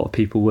 That's what a lot of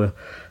people were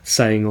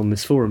saying on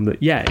this forum,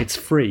 that yeah, it's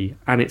free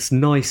and it's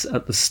nice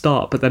at the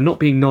start, but they're not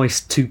being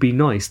nice to be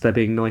nice. They're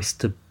being nice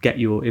to get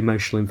your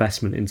emotional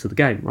investment into the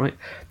game, right?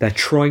 They're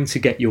trying to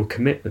get your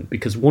commitment,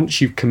 because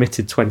once you've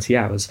committed 20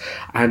 hours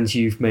and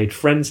you've made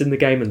friends in the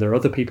game and there are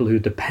other people who are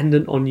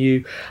dependent on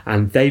you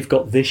and they've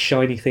got this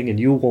shiny thing and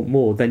you'll want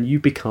more, then you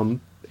become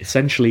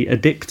essentially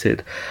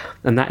addicted.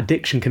 And that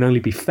addiction can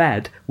only be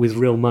fed with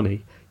real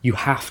money. You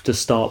have to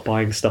start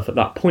buying stuff at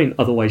that point,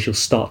 otherwise you'll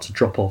start to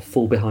drop off,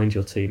 fall behind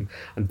your team,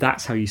 and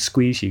that's how you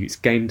squeeze you. It's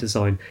game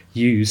design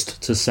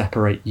used to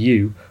separate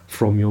you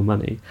from your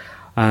money.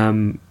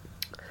 So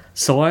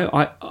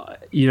I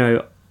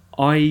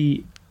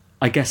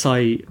guess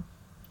I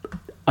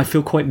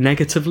feel quite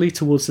negatively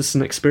towards this as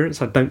an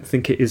experience. I don't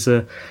think it is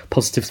a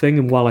positive thing,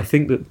 and while I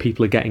think that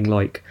people are getting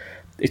like,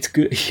 it's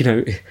good,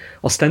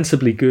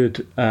 ostensibly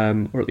good,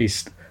 or at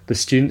least the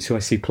students who I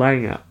see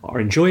playing it are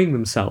enjoying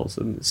themselves,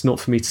 and it's not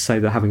for me to say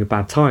they're having a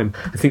bad time.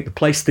 I think the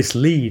place this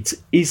leads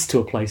is to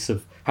a place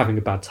of having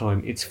a bad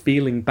time. It's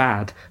feeling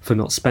bad for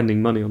not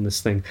spending money on this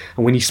thing.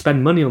 And when you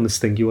spend money on this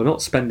thing, you are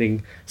not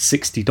spending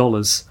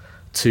 $60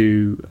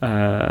 to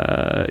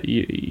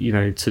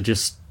to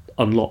just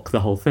unlock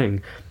the whole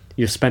thing.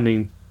 You're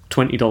spending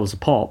 $20 a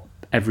pop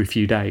every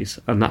few days,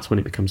 and that's when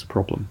it becomes a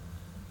problem.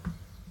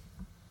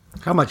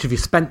 How much have you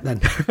spent then?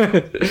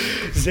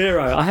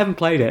 0. I haven't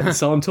played it,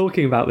 so I'm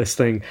talking about this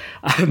thing,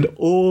 and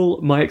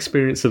all my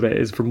experience of it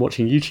is from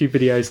watching YouTube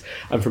videos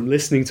and from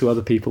listening to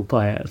other people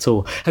play it at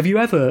all. Have you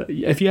ever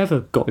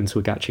got into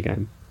a gacha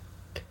game?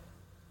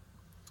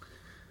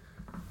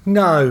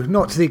 No,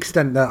 not to the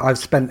extent that I've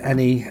spent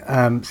any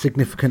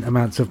significant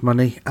amounts of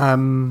money.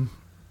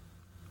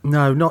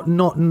 No, not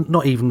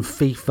even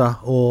FIFA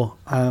or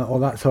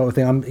that sort of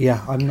thing. I'm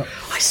not.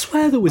 I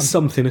swear there was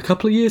something a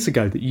couple of years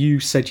ago that you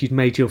said you'd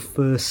made your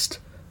first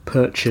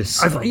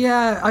purchase. I've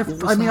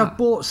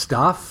bought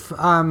stuff.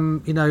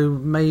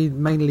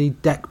 Mainly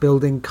deck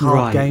building,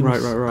 card games.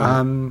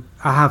 Right.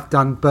 I have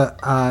done, but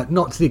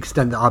not to the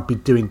extent that I'd be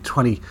doing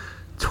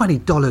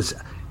 $20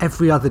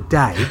 every other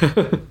day.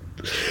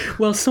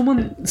 Well,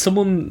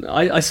 someone,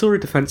 I saw a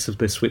defense of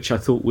this, which I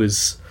thought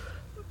was.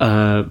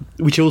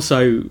 Which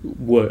also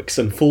works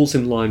and falls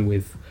in line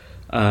with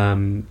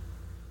the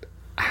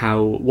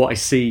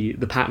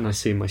pattern I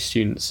see in my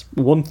students.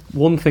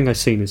 One thing I've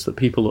seen is that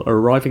people are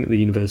arriving at the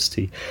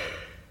university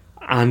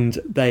and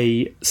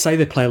they say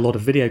they play a lot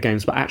of video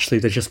games, but actually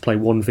they just play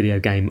one video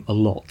game a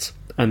lot.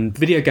 And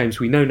video games,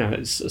 we know now,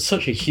 is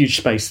such a huge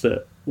space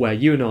that where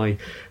you and I,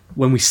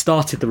 when we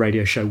started the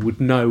radio show,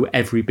 would know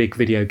every big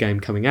video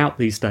game coming out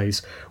these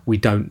days. We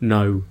don't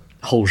know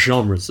whole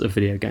genres of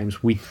video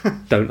games. We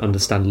don't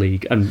understand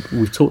League, and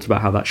we've talked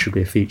about how that should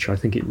be a feature. I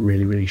think it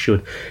really, really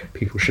should.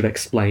 People should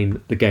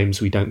explain the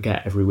games we don't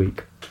get every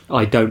week.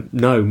 I don't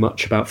know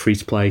much about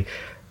free-to-play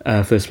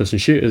first-person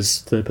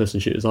shooters,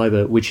 third-person shooters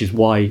either, which is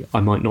why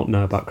I might not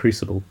know about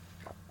Crucible.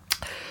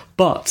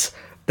 But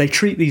they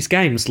treat these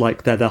games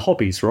like they're their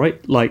hobbies,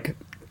 right? Like,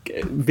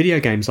 video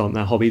games aren't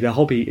their hobby. Their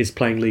hobby is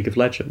playing League of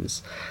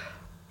Legends.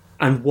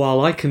 And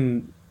while I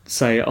can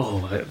say,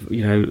 I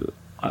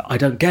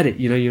don't get it.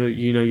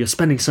 You're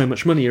spending so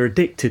much money. You're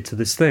addicted to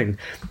this thing.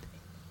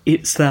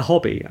 It's their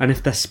hobby, and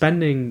if they're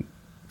spending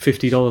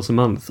 $50 a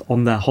month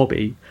on their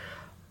hobby,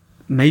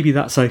 maybe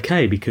that's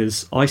okay.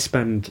 Because I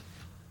spend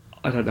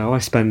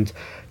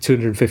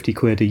 250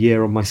 quid a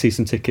year on my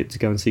season ticket to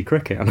go and see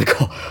cricket, and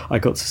I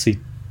got to see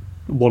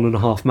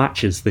 1.5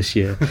 matches this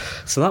year,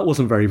 so that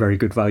wasn't very, very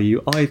good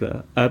value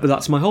either. But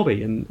that's my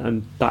hobby,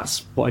 and that's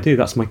what I do.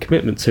 That's my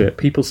commitment to it.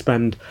 People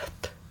spend.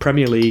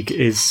 Premier League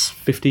is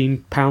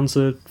 £15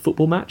 a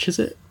football match, is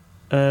it?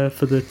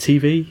 For the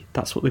TV,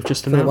 that's what they've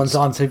just announced. For the ones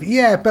on TV,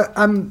 yeah. But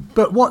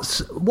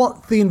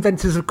what the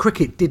inventors of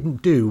cricket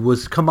didn't do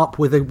was come up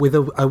with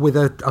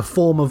a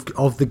form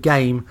of the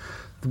game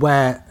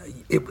where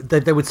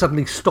they would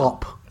suddenly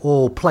stop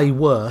or play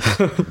worse,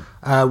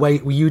 where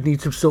you'd need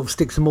to sort of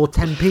stick some more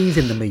 10p's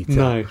in the meter.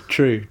 No,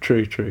 true.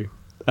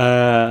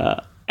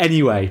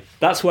 Anyway,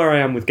 that's where I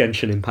am with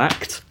Genshin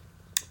Impact.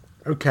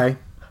 Okay.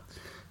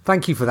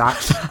 Thank you for that.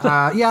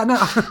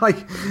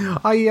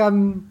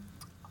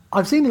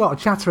 I've seen a lot of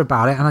chatter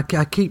about it, and I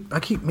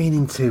keep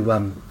meaning to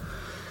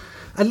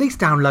at least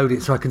download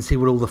it so I can see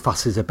what all the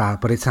fuss is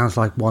about. But it sounds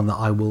like one that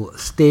I will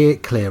steer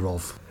clear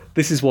of.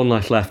 This is One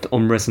Life Left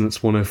on Resonance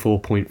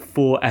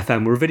 104.4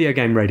 FM. We're a video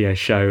game radio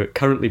show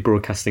currently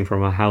broadcasting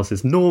from our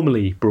houses,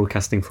 normally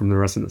broadcasting from the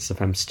Resonance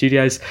FM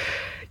studios.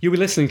 You'll be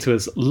listening to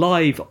us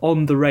live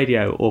on the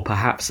radio or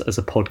perhaps as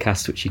a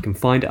podcast, which you can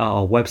find at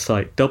our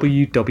website,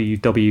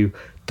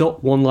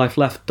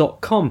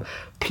 www.onelifeleft.com.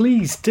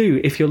 Please do,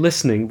 if you're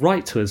listening,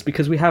 write to us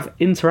because we have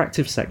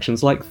interactive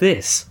sections like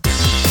this.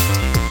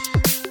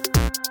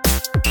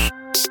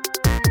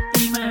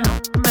 Email,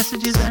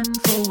 messages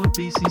and forward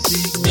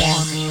BCC.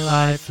 One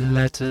Life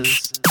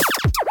letters.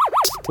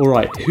 All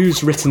right,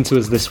 who's written to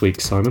us this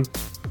week, Simon?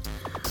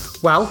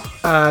 Well,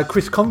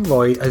 Chris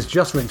Conroy has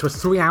just written to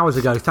us 3 hours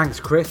ago.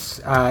 Thanks,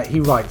 Chris. He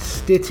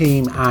writes, Dear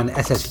Team and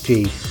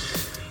SSG,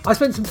 I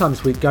spent some time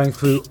this week going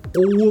through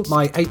all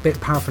my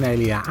 8-bit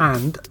paraphernalia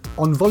and,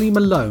 on volume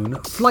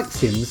alone, Flight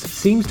Sims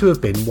seems to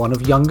have been one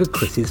of younger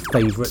Chris's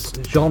favourite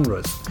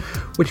genres,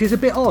 which is a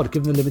bit odd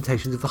given the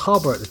limitations of the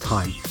hardware at the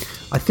time.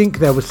 I think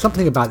there was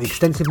something about the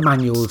extensive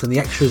manuals and the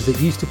extras that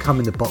used to come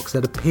in the box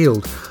that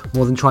appealed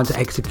more than trying to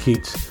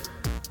execute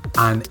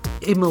an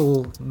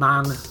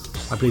Immelmann,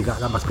 I believe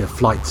that must be a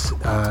flight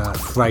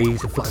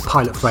phrase, a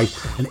pilot phrase,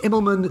 an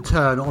Immelmann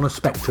turn on a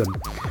Spectrum.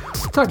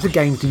 What types of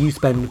games do you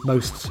spend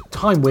most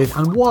time with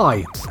and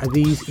why? Are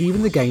these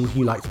even the games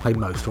you like to play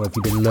most, or have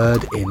you been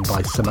lured in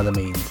by some other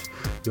means?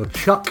 Your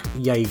Chuck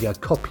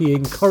Yeager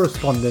copying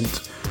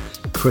correspondent,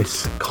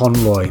 Chris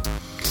Conroy.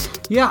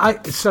 Yeah,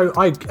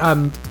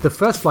 the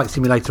first flight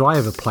simulator I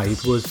ever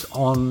played was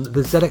on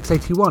the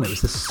ZX81. It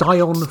was the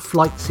Scion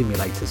Flight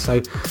Simulator. So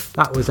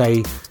that was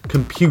a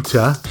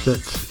computer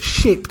that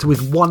shipped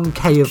with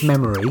 1K of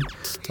memory,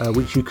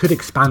 which you could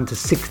expand to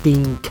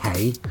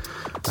 16K.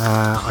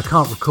 I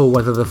can't recall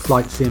whether the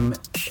flight sim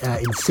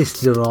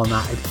insisted on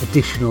that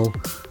additional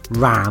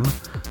RAM,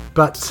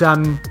 but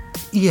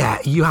yeah,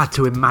 you had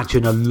to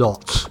imagine a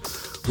lot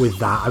with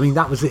that. I mean,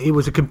 it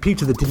was a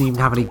computer that didn't even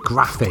have any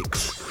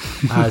graphics.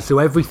 So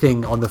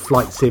everything on the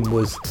flight sim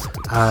was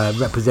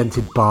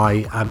represented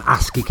by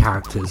ASCII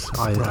characters,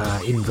 either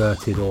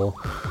inverted or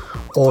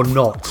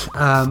not.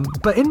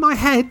 But in my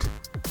head,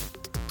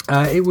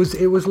 it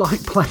was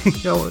like playing.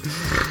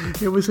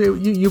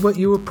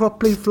 You were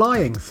properly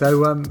flying.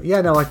 So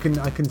yeah, no, I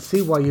can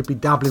see why you'd be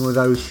dabbling with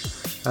those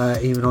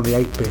even on the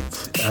 8-bit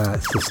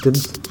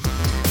systems.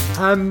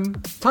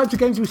 Types of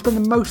games we spend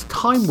the most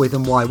time with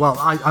and why? Well,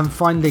 I'm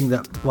finding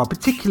that,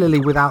 particularly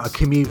without a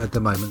commute at the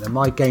moment, that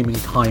my gaming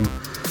time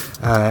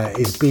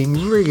is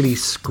being really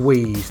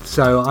squeezed.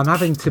 So I'm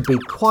having to be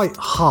quite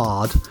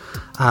hard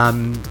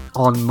on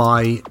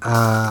my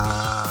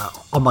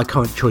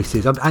current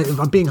choices.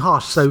 I'm being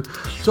harsh. So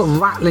sort of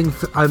rattling.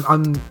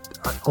 I'm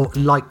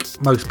like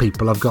most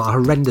people, I've got a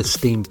horrendous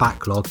Steam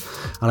backlog,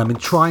 and I've been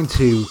trying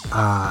to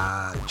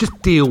just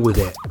deal with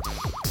it.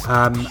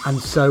 And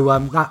so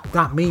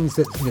that means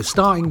that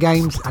starting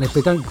games, and if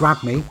they don't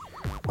grab me,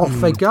 off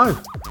they go.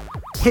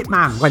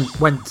 Hitman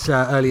went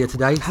earlier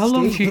today. How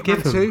long do you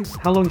give him?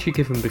 How long do you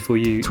give him before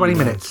you? 20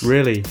 minutes.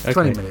 Really? Okay.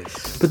 20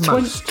 minutes. But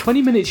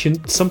 20 minutes, you're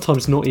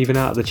sometimes not even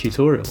out of the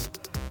tutorial.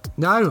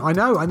 No, I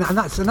know, and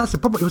that's the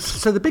problem.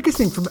 So the biggest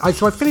thing so I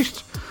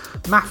finished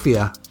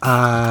Mafia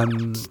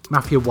 1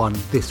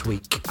 this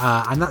week,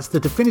 and that's the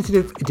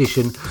definitive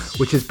edition,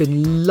 which has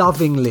been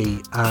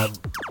lovingly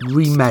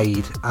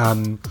remade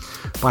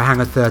by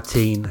Hangar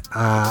 13,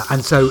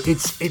 and so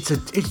it's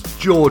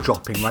jaw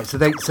dropping, right? So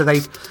they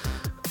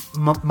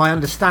my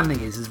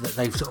understanding is that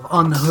they've sort of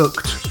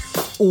unhooked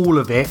all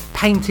of it,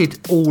 painted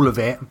all of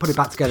it, and put it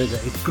back together.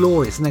 It's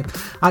glorious, and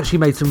they've actually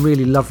made some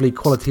really lovely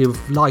quality of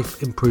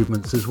life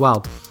improvements as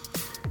well,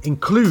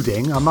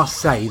 including, I must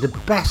say, the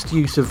best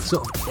use of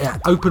sort of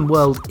open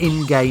world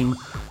in-game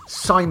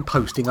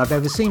signposting I've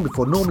ever seen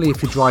before. Normally,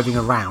 if you're driving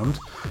around,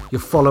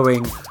 you're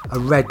following a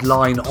red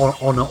line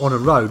on a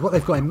road. What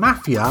they've got in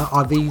Mafia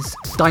are these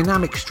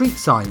dynamic street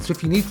signs. So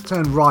if you need to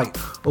turn right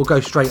or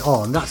go straight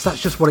on, that's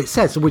just what it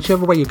says. So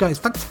whichever way you're going, it's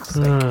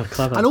fantastic.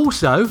 Clever. And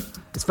also,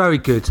 it's very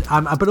good.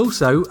 But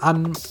also,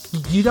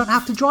 you don't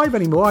have to drive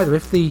anymore either.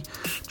 If the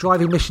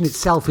driving mission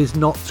itself is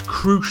not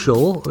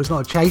crucial or it's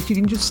not a chase, you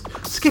can just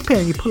skip it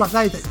and you pull up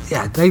there.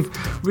 Yeah, they've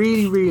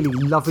really, really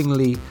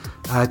lovingly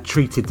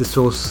treated the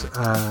source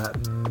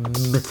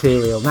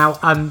material. Now,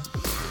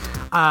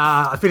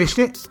 I finished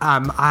it.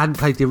 I hadn't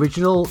played the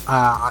original.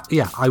 I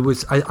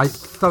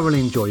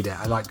thoroughly enjoyed it.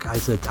 I like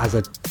as a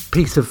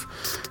piece of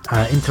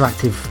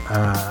interactive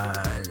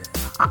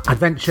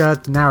adventure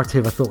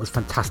narrative. I thought was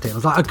fantastic. I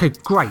was like, okay,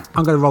 great.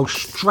 I'm going to roll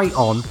straight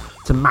on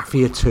to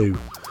Mafia 2.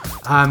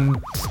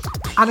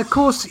 And of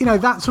course,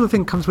 that sort of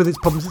thing comes with its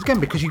problems again,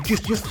 because you've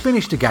just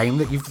finished a game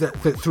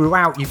that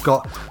throughout you've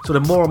got sort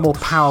of more and more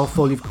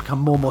powerful, you've become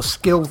more and more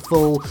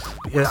skillful,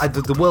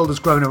 the world has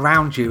grown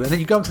around you, and then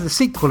you go into the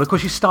sequel, of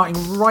course you're starting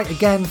right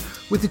again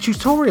with the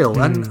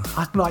tutorial, and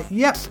I'm like,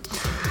 yep,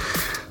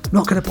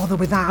 not going to bother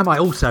with that, am I?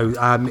 Also,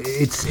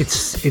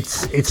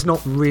 it's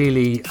not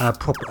really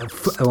proper.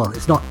 Well,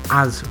 it's not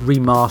as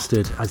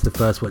remastered as the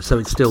first one, so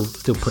it's still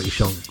pretty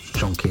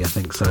shonky, I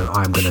think. So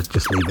I'm going to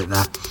just leave it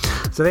there.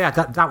 So yeah,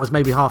 that was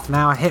maybe half an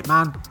hour.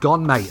 Hitman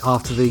gone, mate.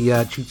 After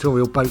the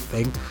tutorial boat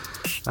thing,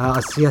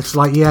 I'm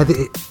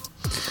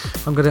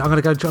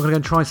gonna go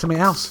and try something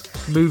else.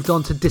 Moved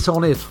on to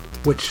Dishonored,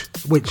 which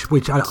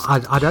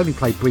I'd only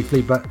played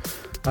briefly, but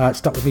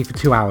stuck with me for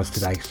 2 hours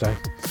today. So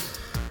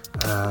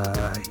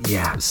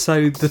yeah.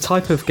 So the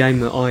type of game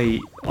that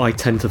I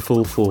tend to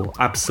fall for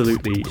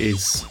absolutely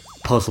is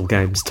puzzle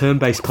games,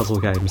 turn-based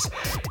puzzle games.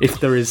 If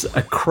there is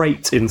a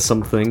crate in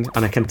something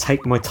and I can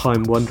take my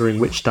time wondering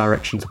which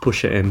direction to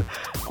push it in,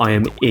 I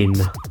am in.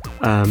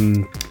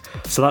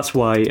 So that's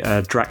why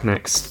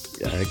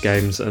Draknex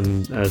games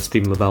and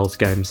Stephen Level's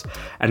games,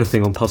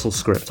 anything on puzzle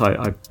script,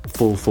 I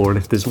fall for. And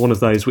if there's one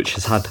of those which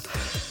has had,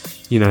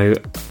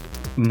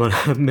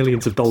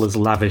 millions of dollars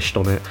lavished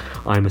on it,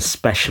 I'm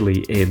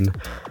especially in.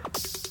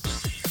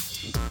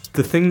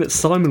 The thing that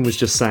Simon was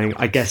just saying,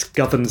 I guess,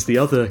 governs the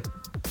other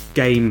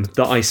game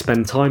that I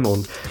spend time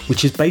on,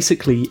 which is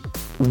basically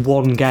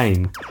one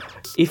game.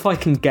 If I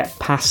can get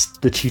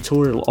past the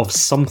tutorial of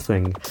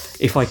something,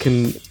 if I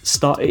can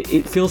start,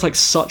 it feels like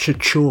such a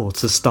chore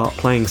to start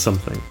playing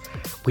something,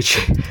 which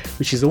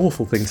is an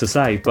awful thing to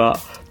say,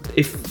 but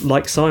if,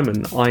 like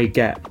Simon, I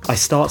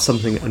start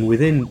something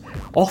and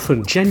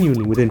often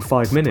genuinely within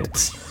 5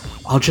 minutes,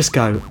 I'll just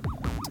go,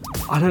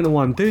 I don't know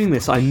why I'm doing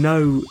this. I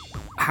know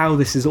how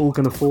this is all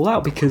going to fall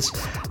out, because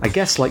I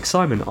guess, like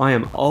Simon, I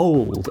am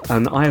old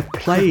and I have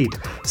played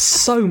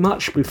so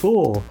much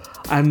before,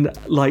 and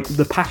like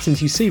the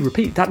patterns you see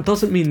repeat. That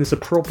doesn't mean there's a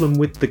problem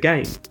with the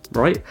game,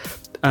 right?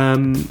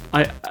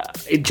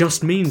 It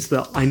just means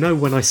that I know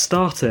when I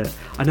start it,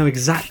 I know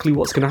exactly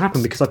what's going to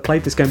happen because I've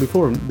played this game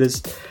before, and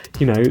there's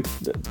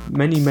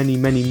many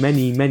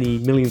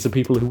millions of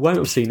people who won't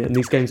have seen it, and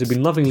these games have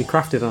been lovingly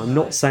crafted, and I'm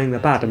not saying they're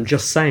bad, I'm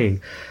just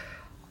saying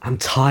I'm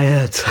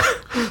tired,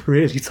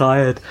 really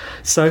tired.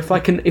 So if I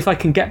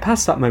can get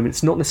past that moment,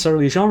 it's not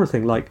necessarily a genre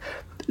thing. Like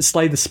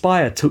Slay the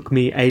Spire took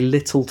me a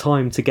little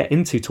time to get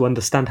into, to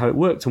understand how it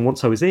worked, and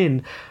once I was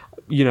in,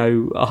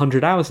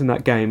 100 hours in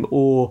that game,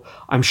 or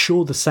I'm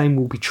sure the same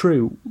will be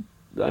true.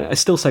 I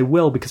still say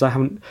will because I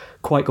haven't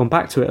quite gone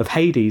back to it, of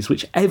Hades,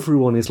 which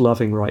everyone is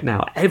loving right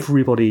now.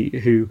 Everybody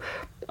who,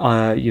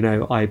 I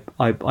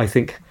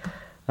think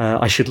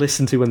I should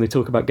listen to when they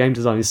talk about game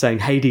design is saying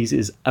Hades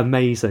is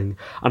amazing.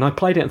 And I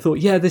played it and thought,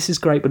 yeah, this is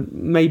great, but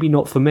maybe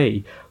not for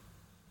me.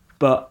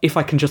 But if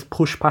I can just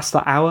push past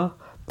that hour,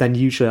 then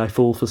usually I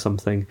fall for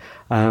something.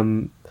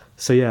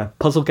 So yeah,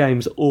 puzzle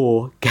games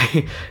or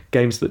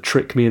games that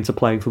trick me into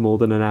playing for more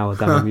than an hour,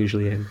 then I'm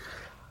usually in.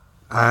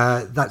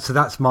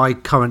 That's my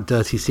current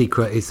dirty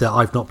secret, is that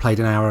I've not played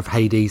an hour of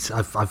Hades.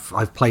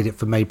 I've played it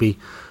for maybe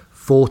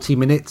 40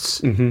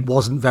 minutes,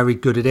 wasn't very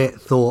good at it,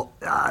 thought,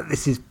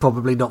 this is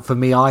probably not for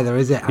me either,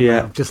 is it? And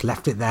I've just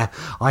left it there.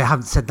 I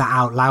haven't said that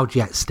out loud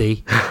yet,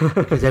 Steve,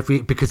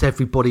 because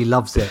everybody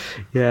loves it.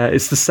 Yeah,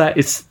 it's the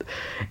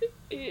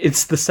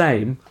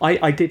same.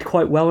 I did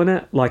quite well in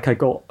it. Like I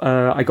got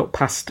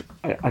past,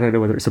 I don't know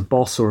whether it's a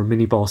boss or a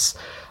mini boss.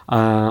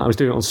 I was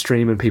doing it on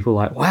stream and people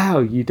were like, wow,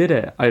 you did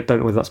it. I don't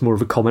know whether that's more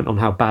of a comment on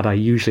how bad I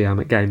usually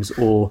am at games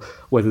or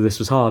whether this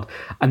was hard.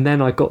 And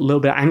then I got a little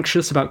bit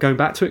anxious about going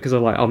back to it because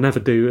I'm like, I'll never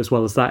do as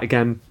well as that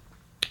again.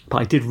 But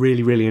I did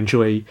really, really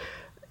enjoy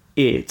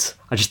it.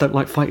 I just don't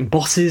like fighting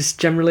bosses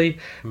generally,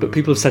 but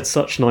people have said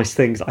such nice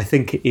things. I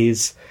think it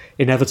is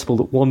inevitable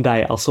that one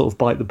day I'll sort of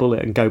bite the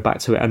bullet and go back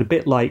to it. And a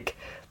bit like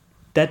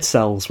Dead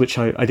Cells, which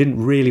I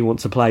didn't really want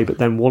to play, but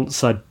then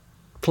once I'd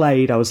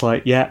played, I was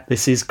like, yeah,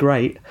 this is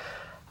great.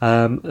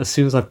 As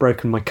soon as I've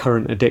broken my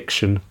current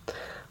addiction,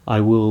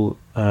 I will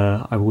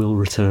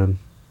return.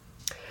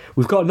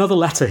 We've got another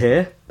letter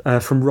here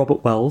from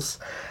Robert Wells.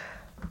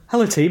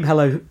 Hello team,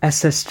 hello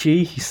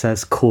SSG, he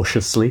says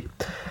cautiously.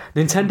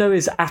 Nintendo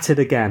is at it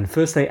again.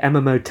 First they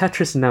MMO'd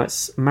Tetris and now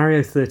it's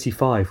Mario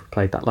 35. We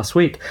played that last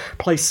week.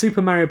 Play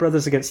Super Mario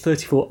Bros. Against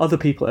 34 other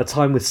people at a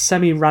time with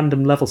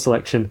semi-random level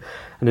selection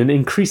and an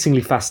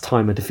increasingly fast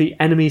timer. Defeat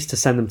enemies to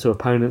send them to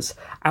opponents.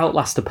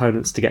 Outlast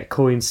opponents to get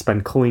coins.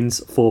 Spend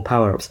coins for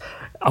power-ups.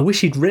 I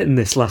wish he'd written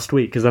this last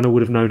week because then I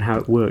would have known how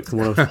it worked and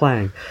what I was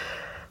playing.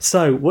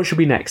 So, what should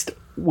be next?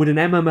 Would an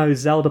MMO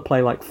Zelda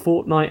play like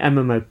Fortnite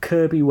MMO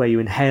Kirby where you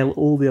inhale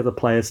all the other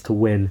players to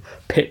win?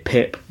 Pip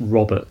pip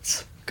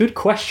Robert. Good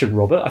question,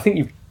 Robert. I think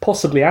you've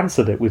possibly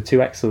answered it with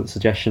 2 excellent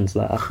suggestions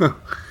there.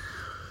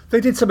 They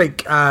did something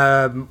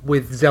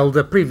with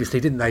Zelda previously,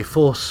 didn't they?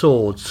 4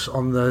 Swords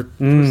on the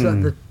was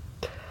that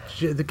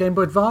the Game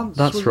Boy Advance?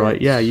 That's right.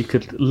 It? Yeah, you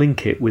could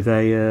link it with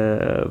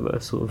a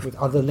sort of with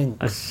other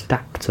links,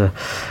 adapter.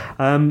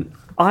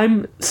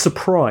 I'm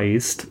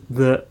surprised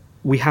that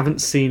we haven't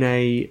seen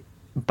a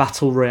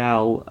Battle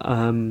Royale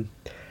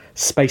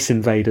Space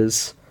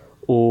Invaders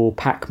or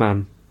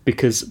Pac-Man,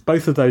 because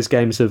both of those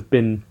games have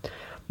been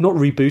not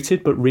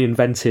rebooted but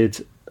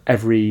reinvented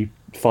every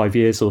 5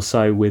 years or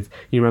so with,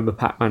 you remember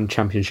Pac-Man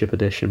Championship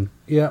Edition?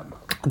 Yeah.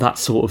 That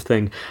sort of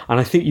thing. And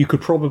I think you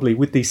could probably,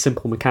 with these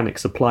simple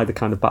mechanics, apply the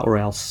kind of Battle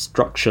Royale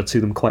structure to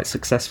them quite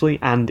successfully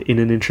and in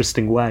an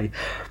interesting way.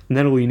 And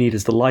then all you need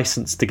is the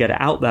license to get it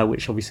out there,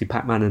 which obviously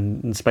Pac-Man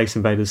and Space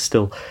Invaders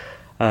still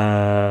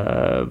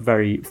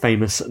very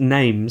famous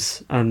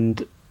names.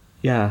 And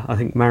yeah, I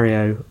think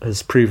Mario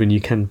has proven you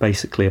can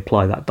basically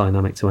apply that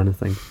dynamic to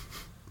anything.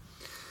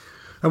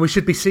 And we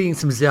should be seeing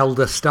some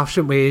Zelda stuff,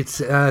 shouldn't we? It's,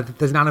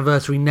 there's an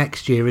anniversary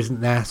next year,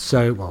 isn't there?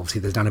 So, well, obviously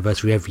there's an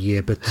anniversary every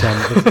year, but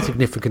there's a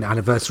significant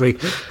anniversary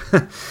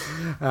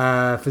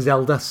for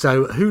Zelda.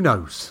 So who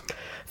knows?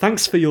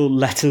 Thanks for your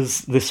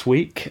letters this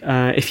week.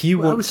 If you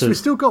want to... We've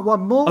still got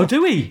one more. Oh,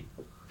 do we?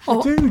 I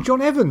do.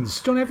 John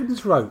Evans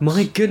wrote.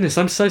 My goodness,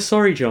 I'm so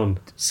sorry, John.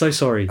 So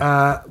sorry.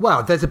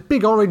 Well, there's a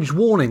big orange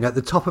warning at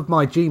the top of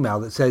my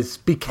Gmail that says,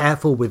 be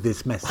careful with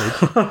this message.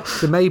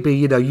 So maybe,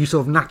 you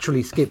sort of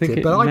naturally skipped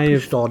it, but I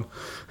pushed on.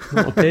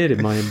 Not appeared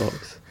in my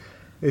inbox.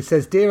 It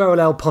says, Dear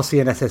OLL, Posse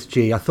and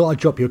SSG, I thought I'd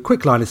drop you a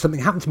quick line as something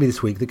happened to me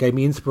this week that gave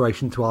me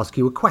inspiration to ask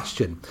you a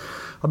question.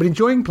 I've been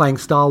enjoying playing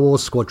Star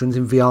Wars Squadrons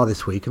in VR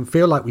this week and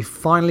feel like we've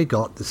finally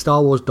got the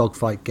Star Wars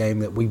dogfight game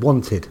that we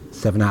wanted,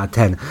 7 out of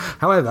 10.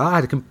 However, I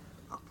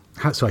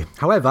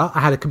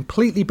had a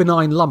completely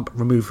benign lump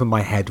removed from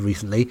my head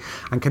recently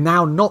and can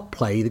now not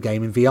play the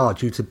game in VR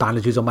due to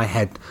bandages on my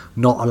head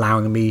not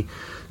allowing me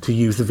to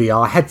use the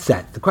VR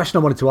headset. The question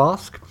I wanted to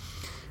ask,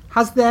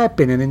 has there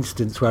been an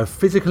instance where a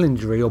physical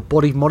injury or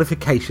body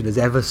modification has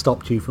ever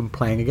stopped you from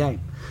playing a game?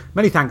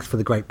 Many thanks for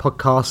the great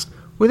podcast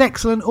with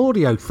excellent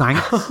audio,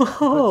 thanks.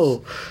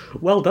 Oh,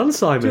 well done,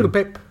 Simon.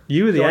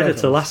 You were the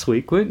editor last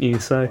week, weren't you?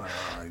 So,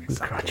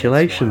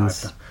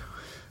 congratulations.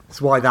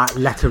 That's why that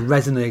letter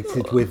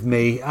resonated with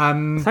me.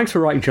 Thanks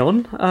for writing,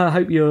 John. I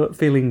hope you're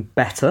feeling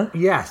better.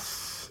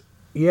 Yes.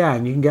 Yeah,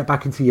 and you can get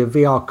back into your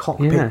VR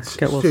cockpit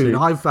soon.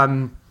 I've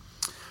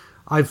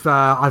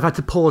had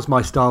to pause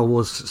my Star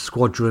Wars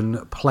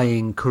Squadron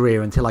playing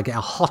career until I get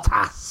a hot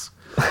ass.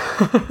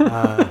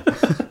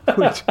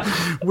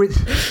 Which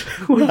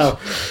well,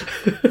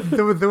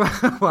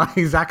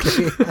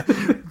 exactly.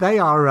 They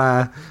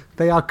are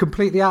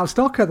completely out of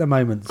stock at the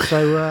moment.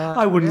 So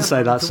I wouldn't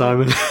say that,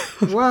 Simon.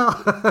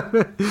 Well,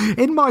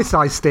 in my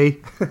size,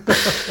 Steve.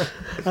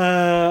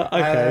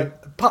 Okay.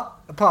 Apart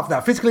from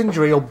that, physical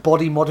injury or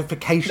body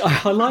modification.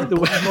 I like the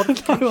way.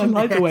 I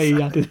like the way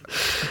he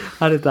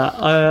added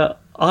that.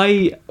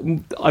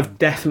 I've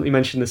definitely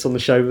mentioned this on the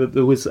show that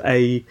there was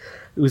a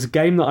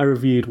game that I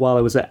reviewed while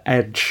I was at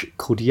Edge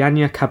called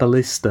Yanya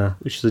Kabbalista,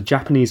 which is a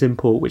Japanese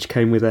import which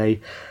came with a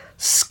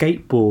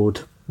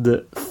skateboard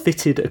that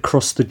fitted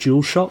across the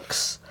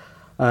DualShocks.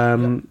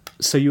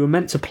 So you were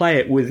meant to play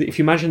it with, if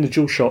you imagine the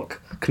DualShock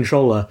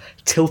controller,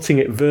 tilting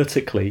it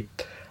vertically,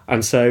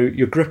 and so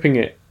you're gripping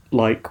it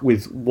like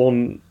with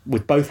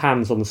both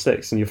hands on the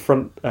sticks, and your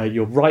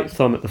right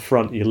thumb at the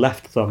front, your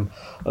left thumb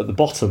at the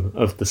bottom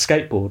of the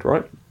skateboard,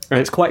 right? And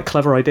it's quite a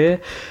clever idea,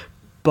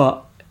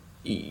 but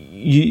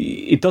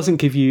it doesn't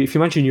give you. If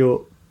you imagine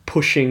you're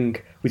pushing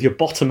with your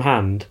bottom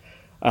hand,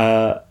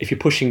 if you're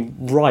pushing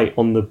right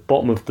on the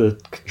bottom of the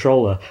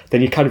controller,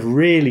 then you're kind of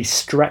really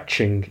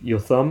stretching your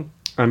thumb.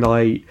 And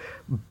I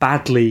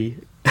badly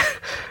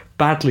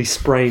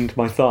sprained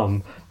my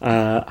thumb.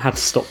 Had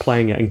to stop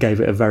playing it and gave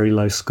it a very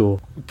low score.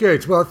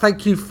 Good. Well,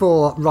 thank you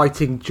for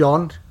writing,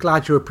 John.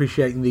 Glad you're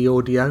appreciating the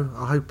audio.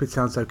 I hope it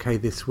sounds okay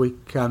this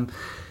week.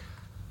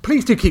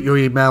 Please do keep your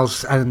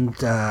emails and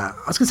I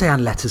was going to say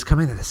and letters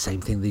coming. They're the same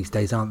thing these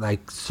days, aren't they?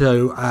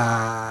 So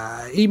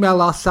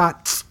email us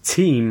at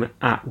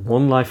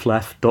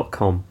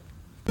team@onelifeleft.com.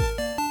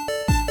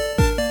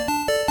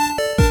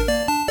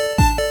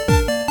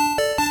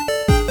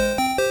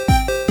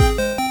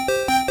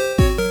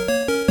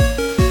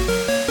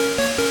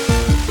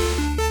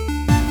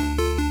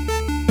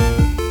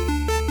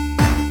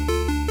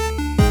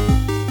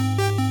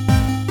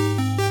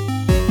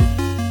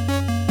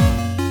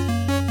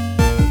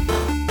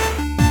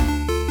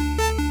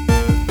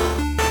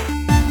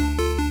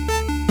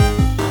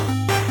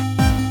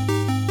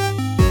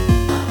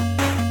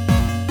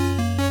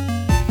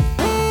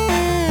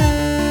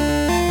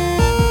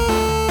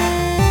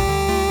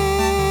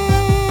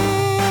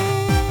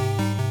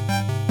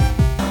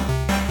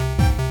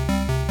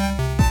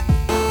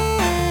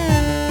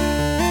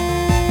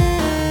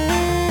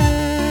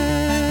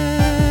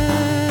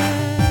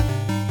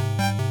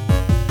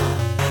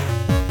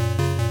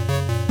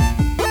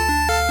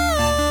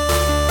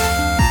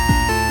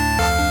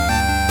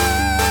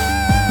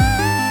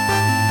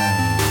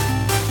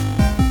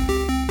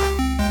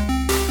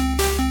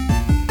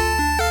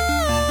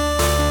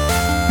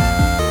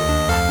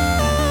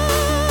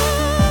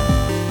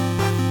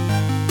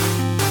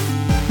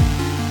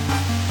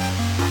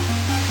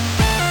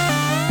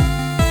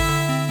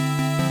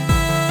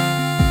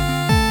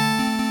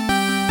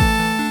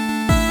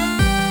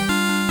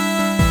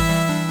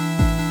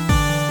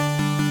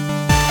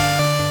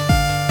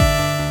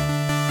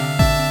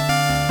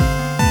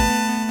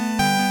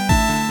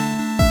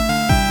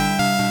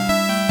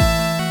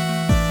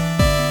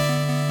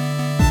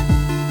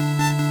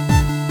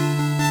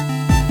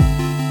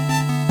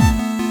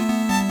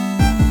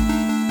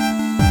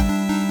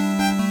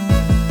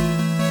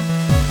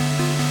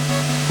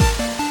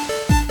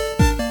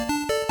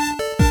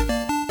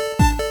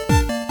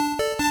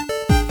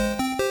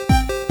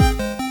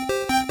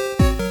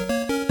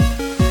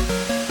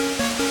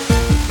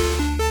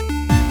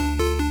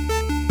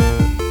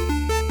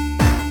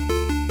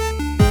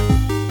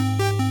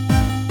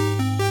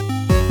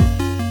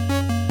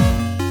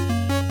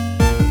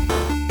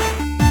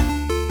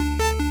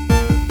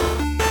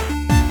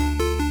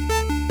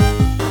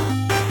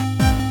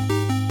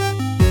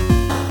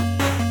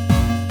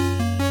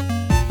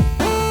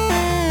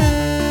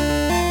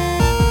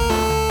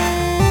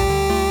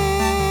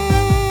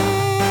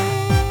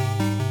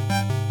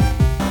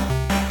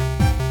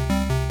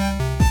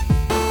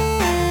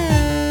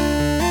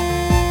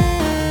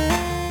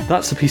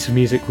 That's a piece of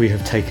music we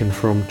have taken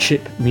from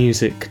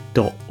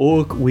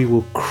chipmusic.org. We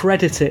will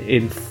credit it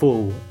in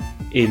full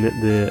in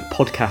the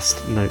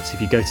podcast notes. If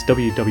you go to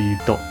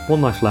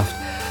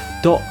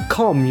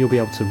www.onelifeleft.com, you'll be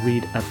able to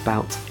read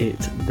about it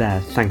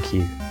there. Thank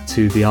you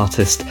to the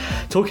artist.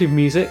 Talking of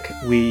music,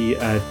 we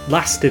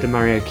last did a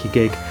karaoke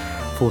gig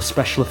for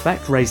Special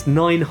Effect, raised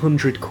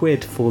 900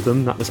 quid for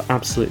them. That was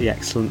absolutely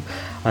excellent.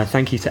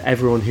 Thank you to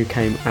everyone who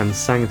came and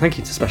sang. Thank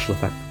you to Special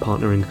Effect for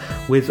partnering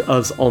with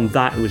us on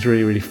that. It was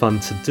really, really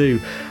fun to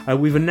do.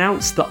 We've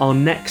announced that our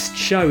next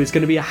show is going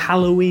to be a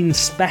Halloween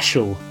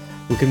special.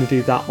 We're going to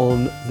do that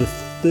on the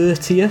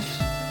 30th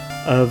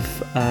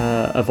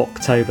of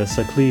October.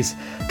 So please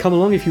come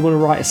along. If you want to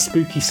write a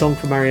spooky song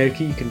for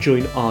karaoke, you can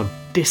join our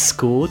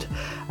Discord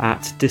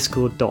at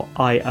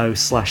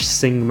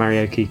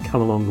discord.io/singkaraoke.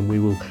 Come along and we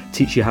will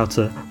teach you how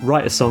to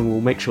write a song. We'll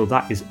make sure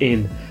that is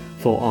in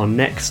for our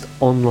next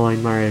online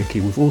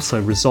karaoke. We've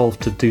also resolved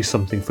to do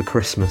something for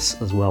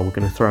Christmas as well. We're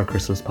going to throw a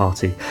Christmas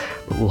party,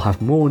 but we'll have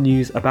more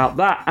news about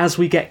that as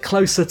we get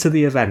closer to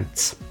the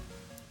event.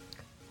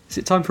 Is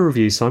it time for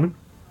reviews, Simon?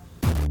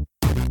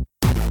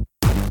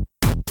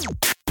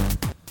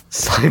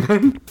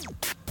 Simon?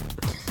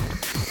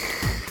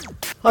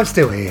 I'm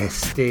still here,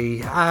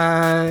 Steve.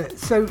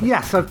 So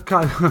yes,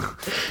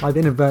 I've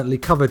inadvertently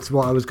covered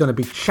what I was going to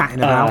be chatting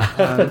about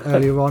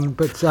earlier on,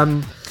 but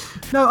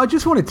no, I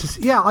just wanted to.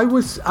 Yeah, I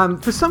was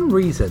for some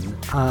reason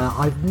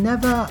I've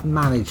never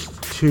managed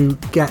to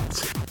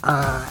get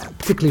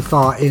particularly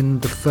far in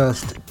the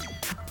first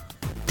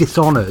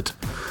Dishonored,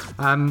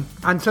 and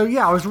so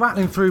yeah, I was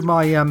rattling through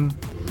my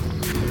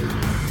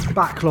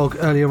backlog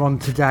earlier on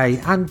today,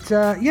 and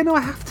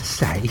I have to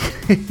say,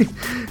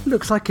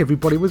 looks like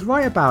everybody was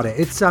right about it.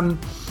 It's a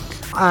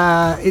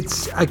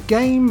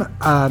game.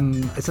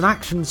 It's an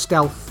action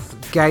stealth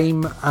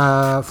game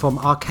from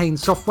Arcane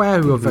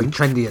Software, who are very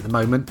trendy at the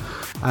moment.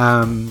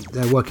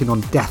 They're working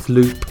on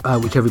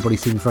Deathloop, which everybody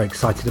seems very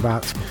excited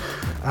about,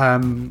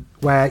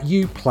 where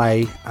you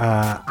play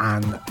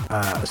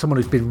someone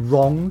who's been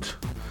wronged.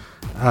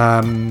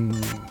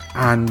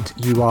 And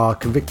you are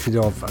convicted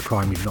of a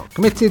crime you've not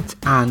committed,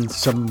 and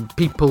some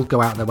people go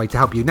out their way to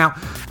help you. Now,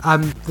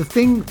 the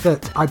thing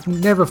that I've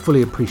never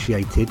fully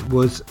appreciated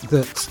was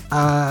that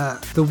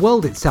the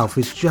world itself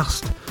is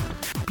just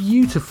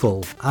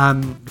beautiful.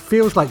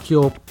 Feels like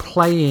you're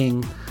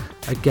playing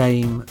a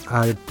game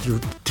it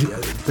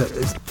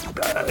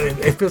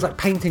feels like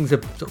paintings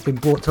have sort of been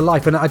brought to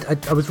life. And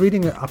I was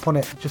reading up on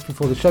it just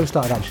before the show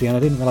started, actually, and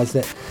I didn't realise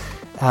that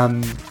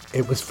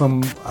it was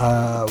from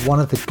one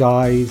of the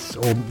guys,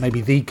 or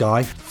maybe the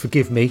guy,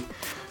 forgive me,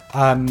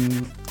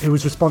 who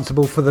was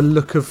responsible for the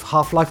look of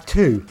Half-Life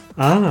 2.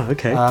 Ah,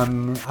 okay.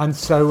 And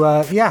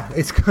so,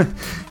 it's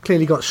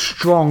clearly got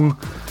strong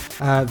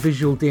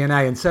visual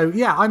DNA. And so,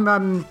 yeah,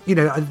 I'm,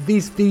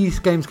 these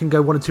games can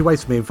go one of two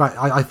ways for me. In fact,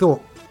 I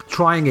thought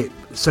trying it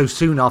so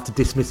soon after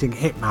dismissing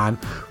Hitman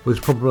was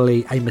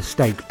probably a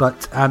mistake.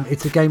 But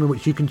it's a game in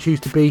which you can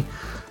choose to be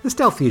as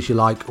stealthy as you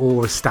like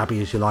or as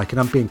stabby as you like, and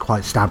I'm being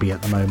quite stabby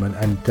at the moment,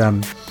 and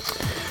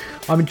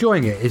I'm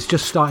enjoying it. It's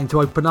just starting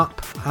to open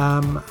up,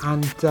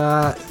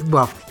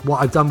 what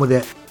I've done with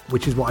it,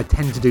 which is what I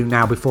tend to do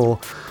now before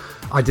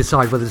I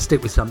decide whether to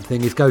stick with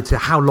something, is go to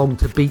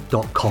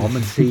howlongtobeat.com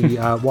and see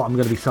what I'm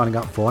going to be signing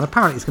up for, and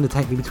apparently it's going to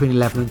take me between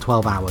 11 and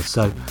 12 hours,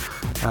 so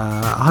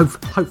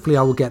hopefully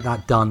I will get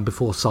that done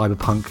before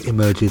Cyberpunk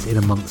emerges in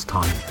a month's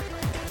time.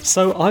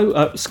 So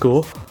I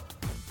score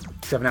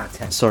 7 out of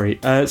 10. Sorry.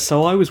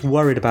 So I was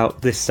worried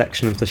about this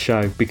section of the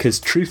show because,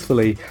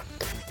 truthfully,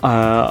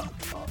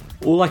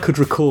 all I could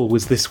recall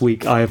was this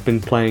week I have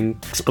been playing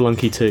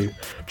Spelunky 2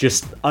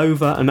 just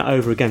over and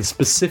over again,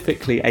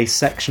 specifically a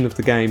section of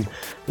the game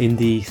in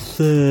the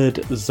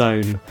third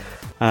zone,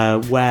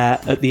 where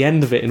at the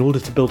end of it, in order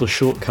to build a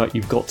shortcut,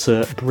 you've got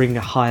to bring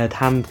a hired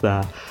hand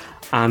there.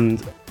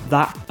 And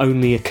that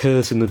only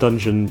occurs in the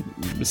dungeon,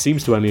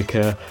 seems to only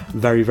occur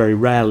very, very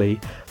rarely.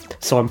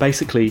 So I'm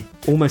basically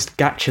almost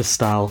gacha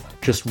style,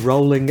 just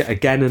rolling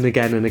again and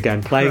again and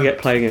again, playing it,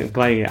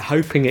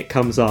 hoping it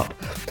comes up.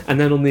 And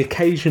then on the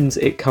occasions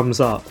it comes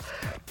up,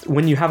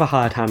 when you have a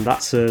hired hand,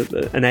 that's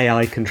an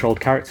AI-controlled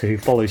character who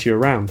follows you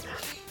around.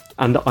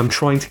 And I'm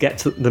trying to get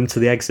them to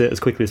the exit as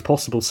quickly as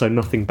possible so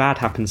nothing bad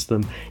happens to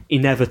them.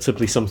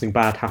 Inevitably something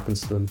bad happens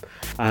to them.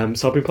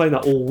 So I've been playing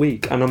that all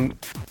week, and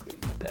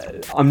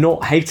I'm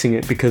not hating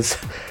it, because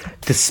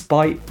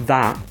despite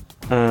that,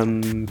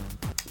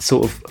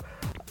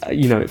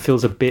 it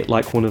feels a bit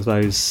like one of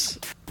those,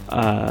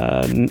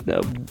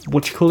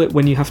 what do you call it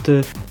when you have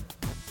to,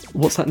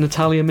 what's that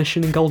Natalia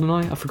mission in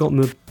GoldenEye? I've forgotten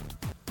the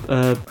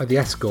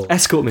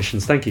escort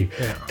missions, thank you.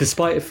 Yeah.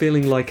 Despite it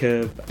feeling like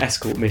a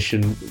escort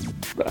mission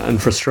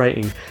and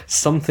frustrating,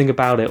 something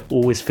about it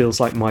always feels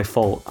like my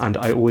fault, and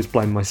I always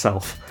blame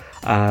myself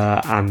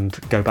and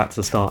go back to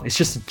the start. It's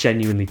just a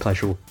genuinely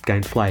pleasurable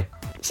game to play.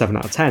 7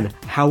 out of 10.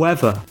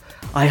 However,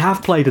 I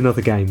have played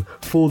another game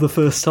for the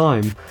first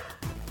time,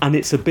 and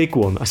it's a big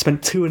one. I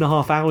spent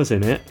 2.5 hours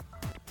in it.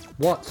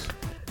 What?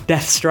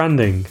 Death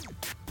Stranding.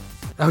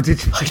 Oh,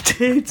 did you? I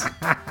did.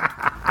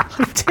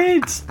 I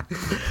did.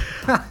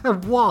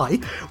 Why?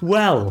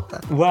 Well,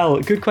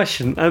 good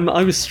question.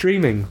 I was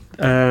streaming,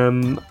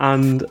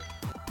 and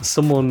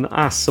someone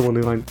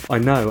who I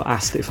know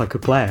asked if I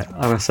could play it,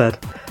 and I said,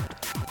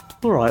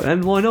 all right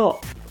then, why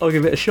not? I'll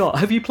give it a shot.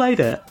 Have you played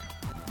it?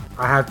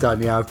 I have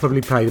done, yeah. I've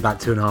probably played about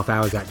 2.5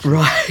 hours, actually.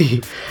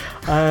 Right.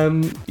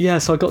 Yeah,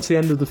 so I got to the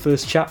end of the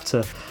first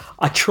chapter.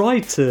 I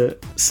tried to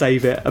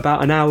save it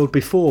about an hour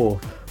before,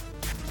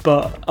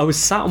 but I was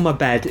sat on my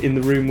bed in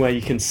the room where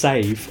you can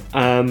save,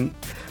 but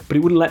it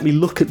wouldn't let me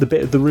look at the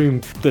bit of the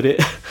room that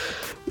it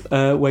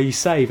where you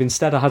save.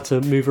 Instead, I had to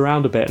move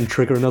around a bit and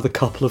trigger another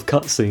couple of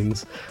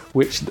cutscenes,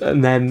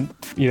 and then,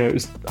 it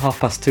was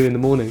 2:30 in the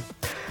morning.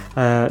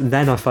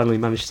 Then I finally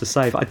managed to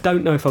save. I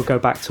don't know if I'll go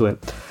back to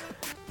it.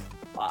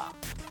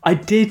 I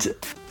did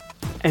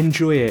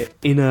enjoy it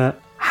in a,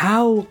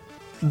 how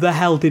the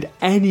hell did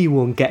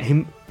anyone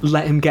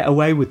let him get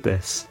away with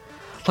this?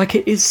 Like,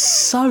 it is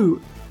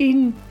so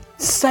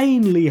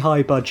insanely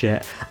high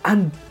budget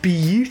and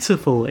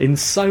beautiful in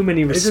so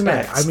many respects. Isn't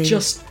it? I mean,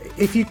 just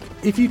if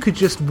you could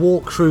just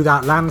walk through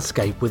that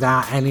landscape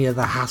without any of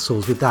the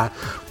hassles with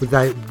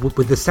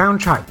the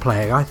soundtrack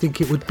playing, I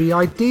think it would be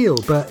ideal.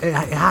 But it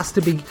has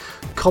to be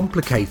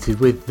complicated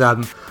with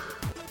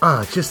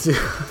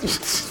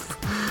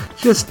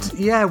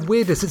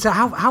weirdness. So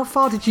how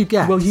far did you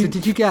get? Well,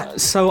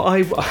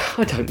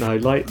 I don't know,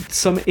 like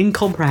some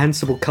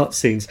incomprehensible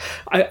cutscenes.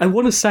 I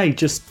want to say,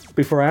 just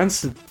before I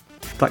answer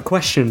that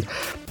question,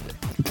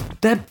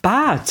 they're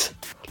bad.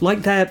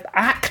 Like, they're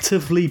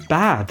actively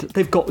bad.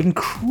 They've got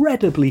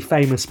incredibly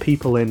famous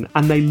people in,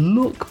 and they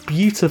look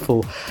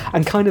beautiful,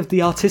 and kind of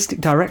the artistic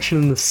direction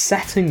and the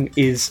setting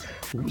is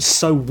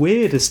so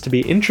weird as to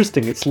be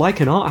interesting. It's like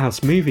an art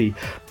house movie,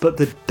 but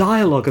the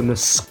dialogue and the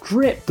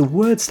script, the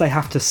words they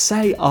have to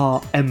say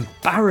are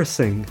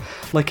embarrassing.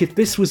 Like, if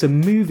this was a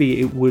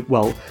movie, it would be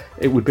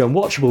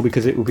unwatchable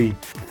because it would be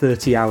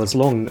 30 hours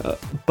long,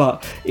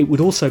 but it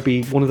would also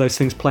be one of those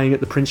things playing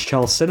at the Prince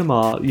Charles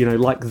Cinema,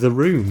 like The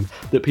Room,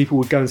 that people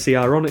would go and see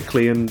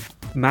ironically and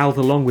mouth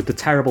along with the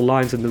terrible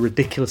lines and the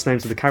ridiculous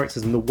names of the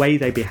characters and the way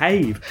they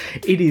behave.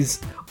 It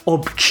is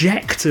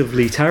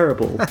objectively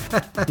terrible.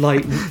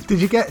 Like, did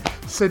you get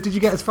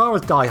as far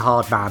as Die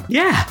Hard Man?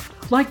 Yeah,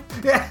 like,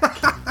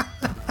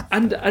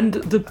 and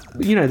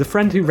the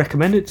friend who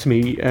recommended it to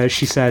me,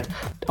 she said,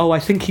 "Oh, I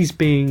think he's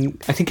being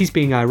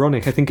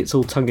ironic. I think it's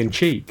all tongue in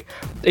cheek."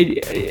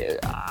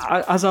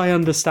 As I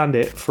understand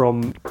it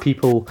from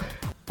people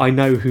I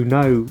know who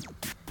know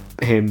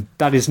him,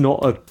 that is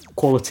not a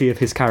quality of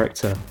his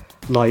character.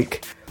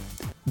 Like,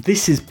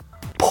 this is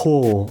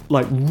poor,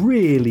 like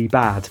really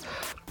bad.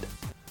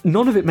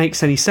 None of it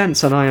makes any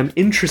sense, and I am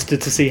interested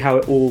to see how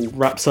it all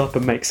wraps up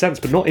and makes sense,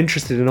 but not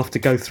interested enough to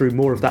go through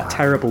more of that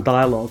terrible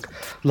dialogue.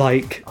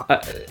 Like,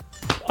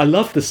 I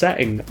love the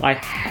setting. I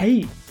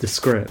hate the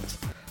script.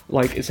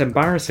 Like, it's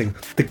embarrassing.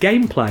 The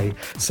gameplay.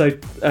 So,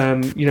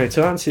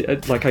 to answer,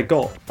 like I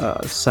got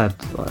said,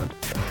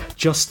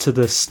 just to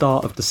the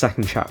start of the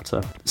second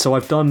chapter. So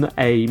I've done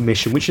a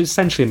mission, which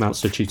essentially amounts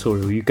to a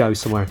tutorial. You go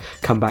somewhere,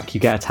 come back, you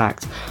get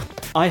attacked.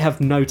 I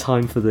have no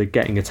time for the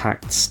getting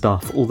attacked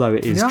stuff, although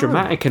it is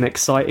dramatic and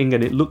exciting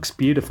and it looks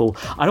beautiful.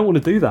 I don't want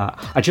to do that.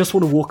 I just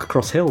want to walk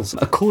across hills.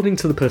 According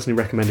to the person who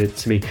recommended it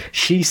to me,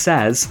 she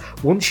says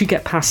once you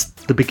get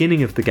past the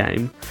beginning of the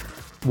game,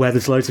 where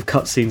there's loads of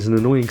cutscenes and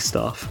annoying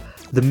stuff,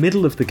 the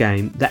middle of the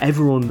game that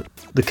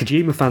the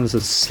Kojima fans are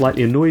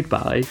slightly annoyed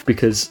by,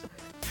 because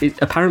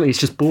apparently it's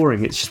just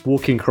boring. It's just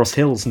walking across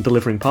hills and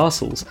delivering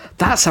parcels.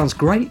 That sounds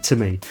great to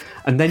me.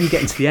 And then you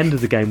get into the end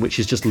of the game, which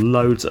is just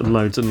loads and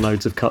loads and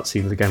loads of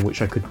cutscenes again,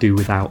 which I could do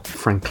without,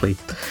 frankly.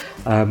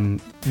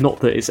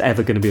 Not that it's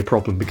ever going to be a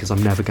problem, because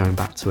I'm never going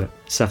back to it.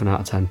 7 out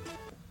of 10.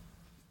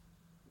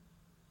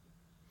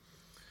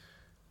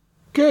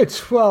 Good.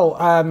 Well,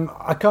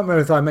 I can't remember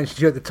if I mentioned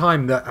to you at the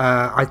time that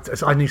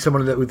I knew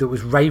someone that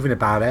was raving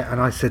about it,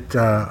 and I said,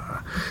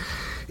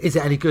 "Is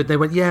it any good?" They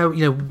went, "Yeah,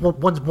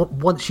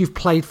 once you've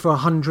played for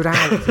 100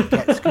 hours, it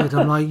gets good."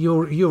 I'm like,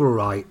 "You're all right. You're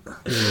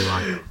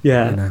all right."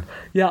 Yeah,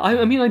 yeah.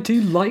 I mean, I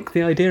do like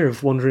the idea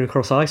of wandering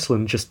across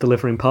Iceland just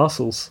delivering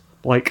parcels.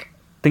 Like,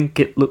 think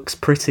it looks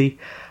pretty,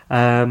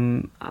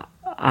 and I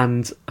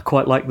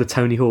quite like the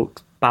Tony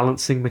Hawk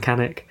balancing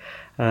mechanic,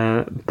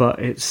 but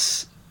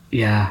it's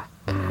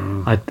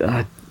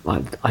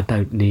I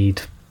don't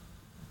need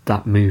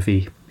that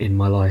movie in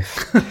my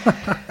life.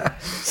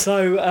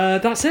 So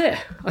that's it,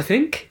 I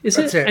think.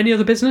 That's it? Any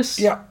other business?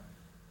 Yeah.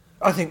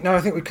 I think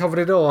we covered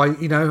it all.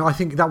 I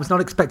think that was an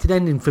unexpected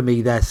ending for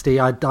me there, Steve.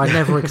 I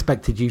never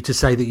expected you to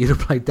say that you'd have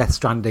played Death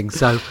Stranding.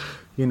 So,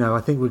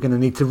 I think we're going to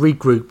need to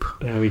regroup.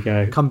 There we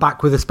go. Come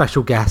back with a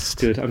special guest.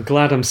 Good. I'm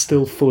glad I'm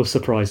still full of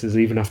surprises,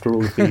 even after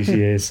all of these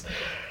years.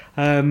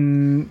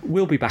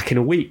 We'll be back in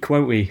a week,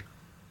 won't we?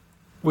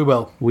 We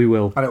will.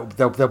 And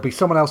there'll be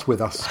someone else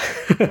with us.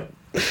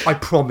 I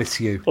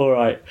promise you. All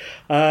right.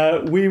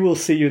 We will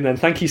see you then.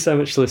 Thank you so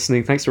much for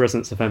listening. Thanks to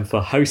Resonance FM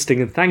for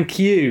hosting, and thank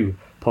you,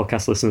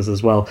 podcast listeners,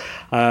 as well.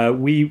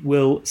 We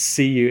will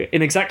see you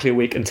in exactly a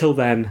week. Until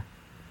then,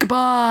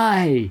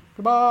 goodbye.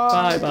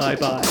 Goodbye.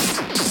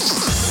 Bye.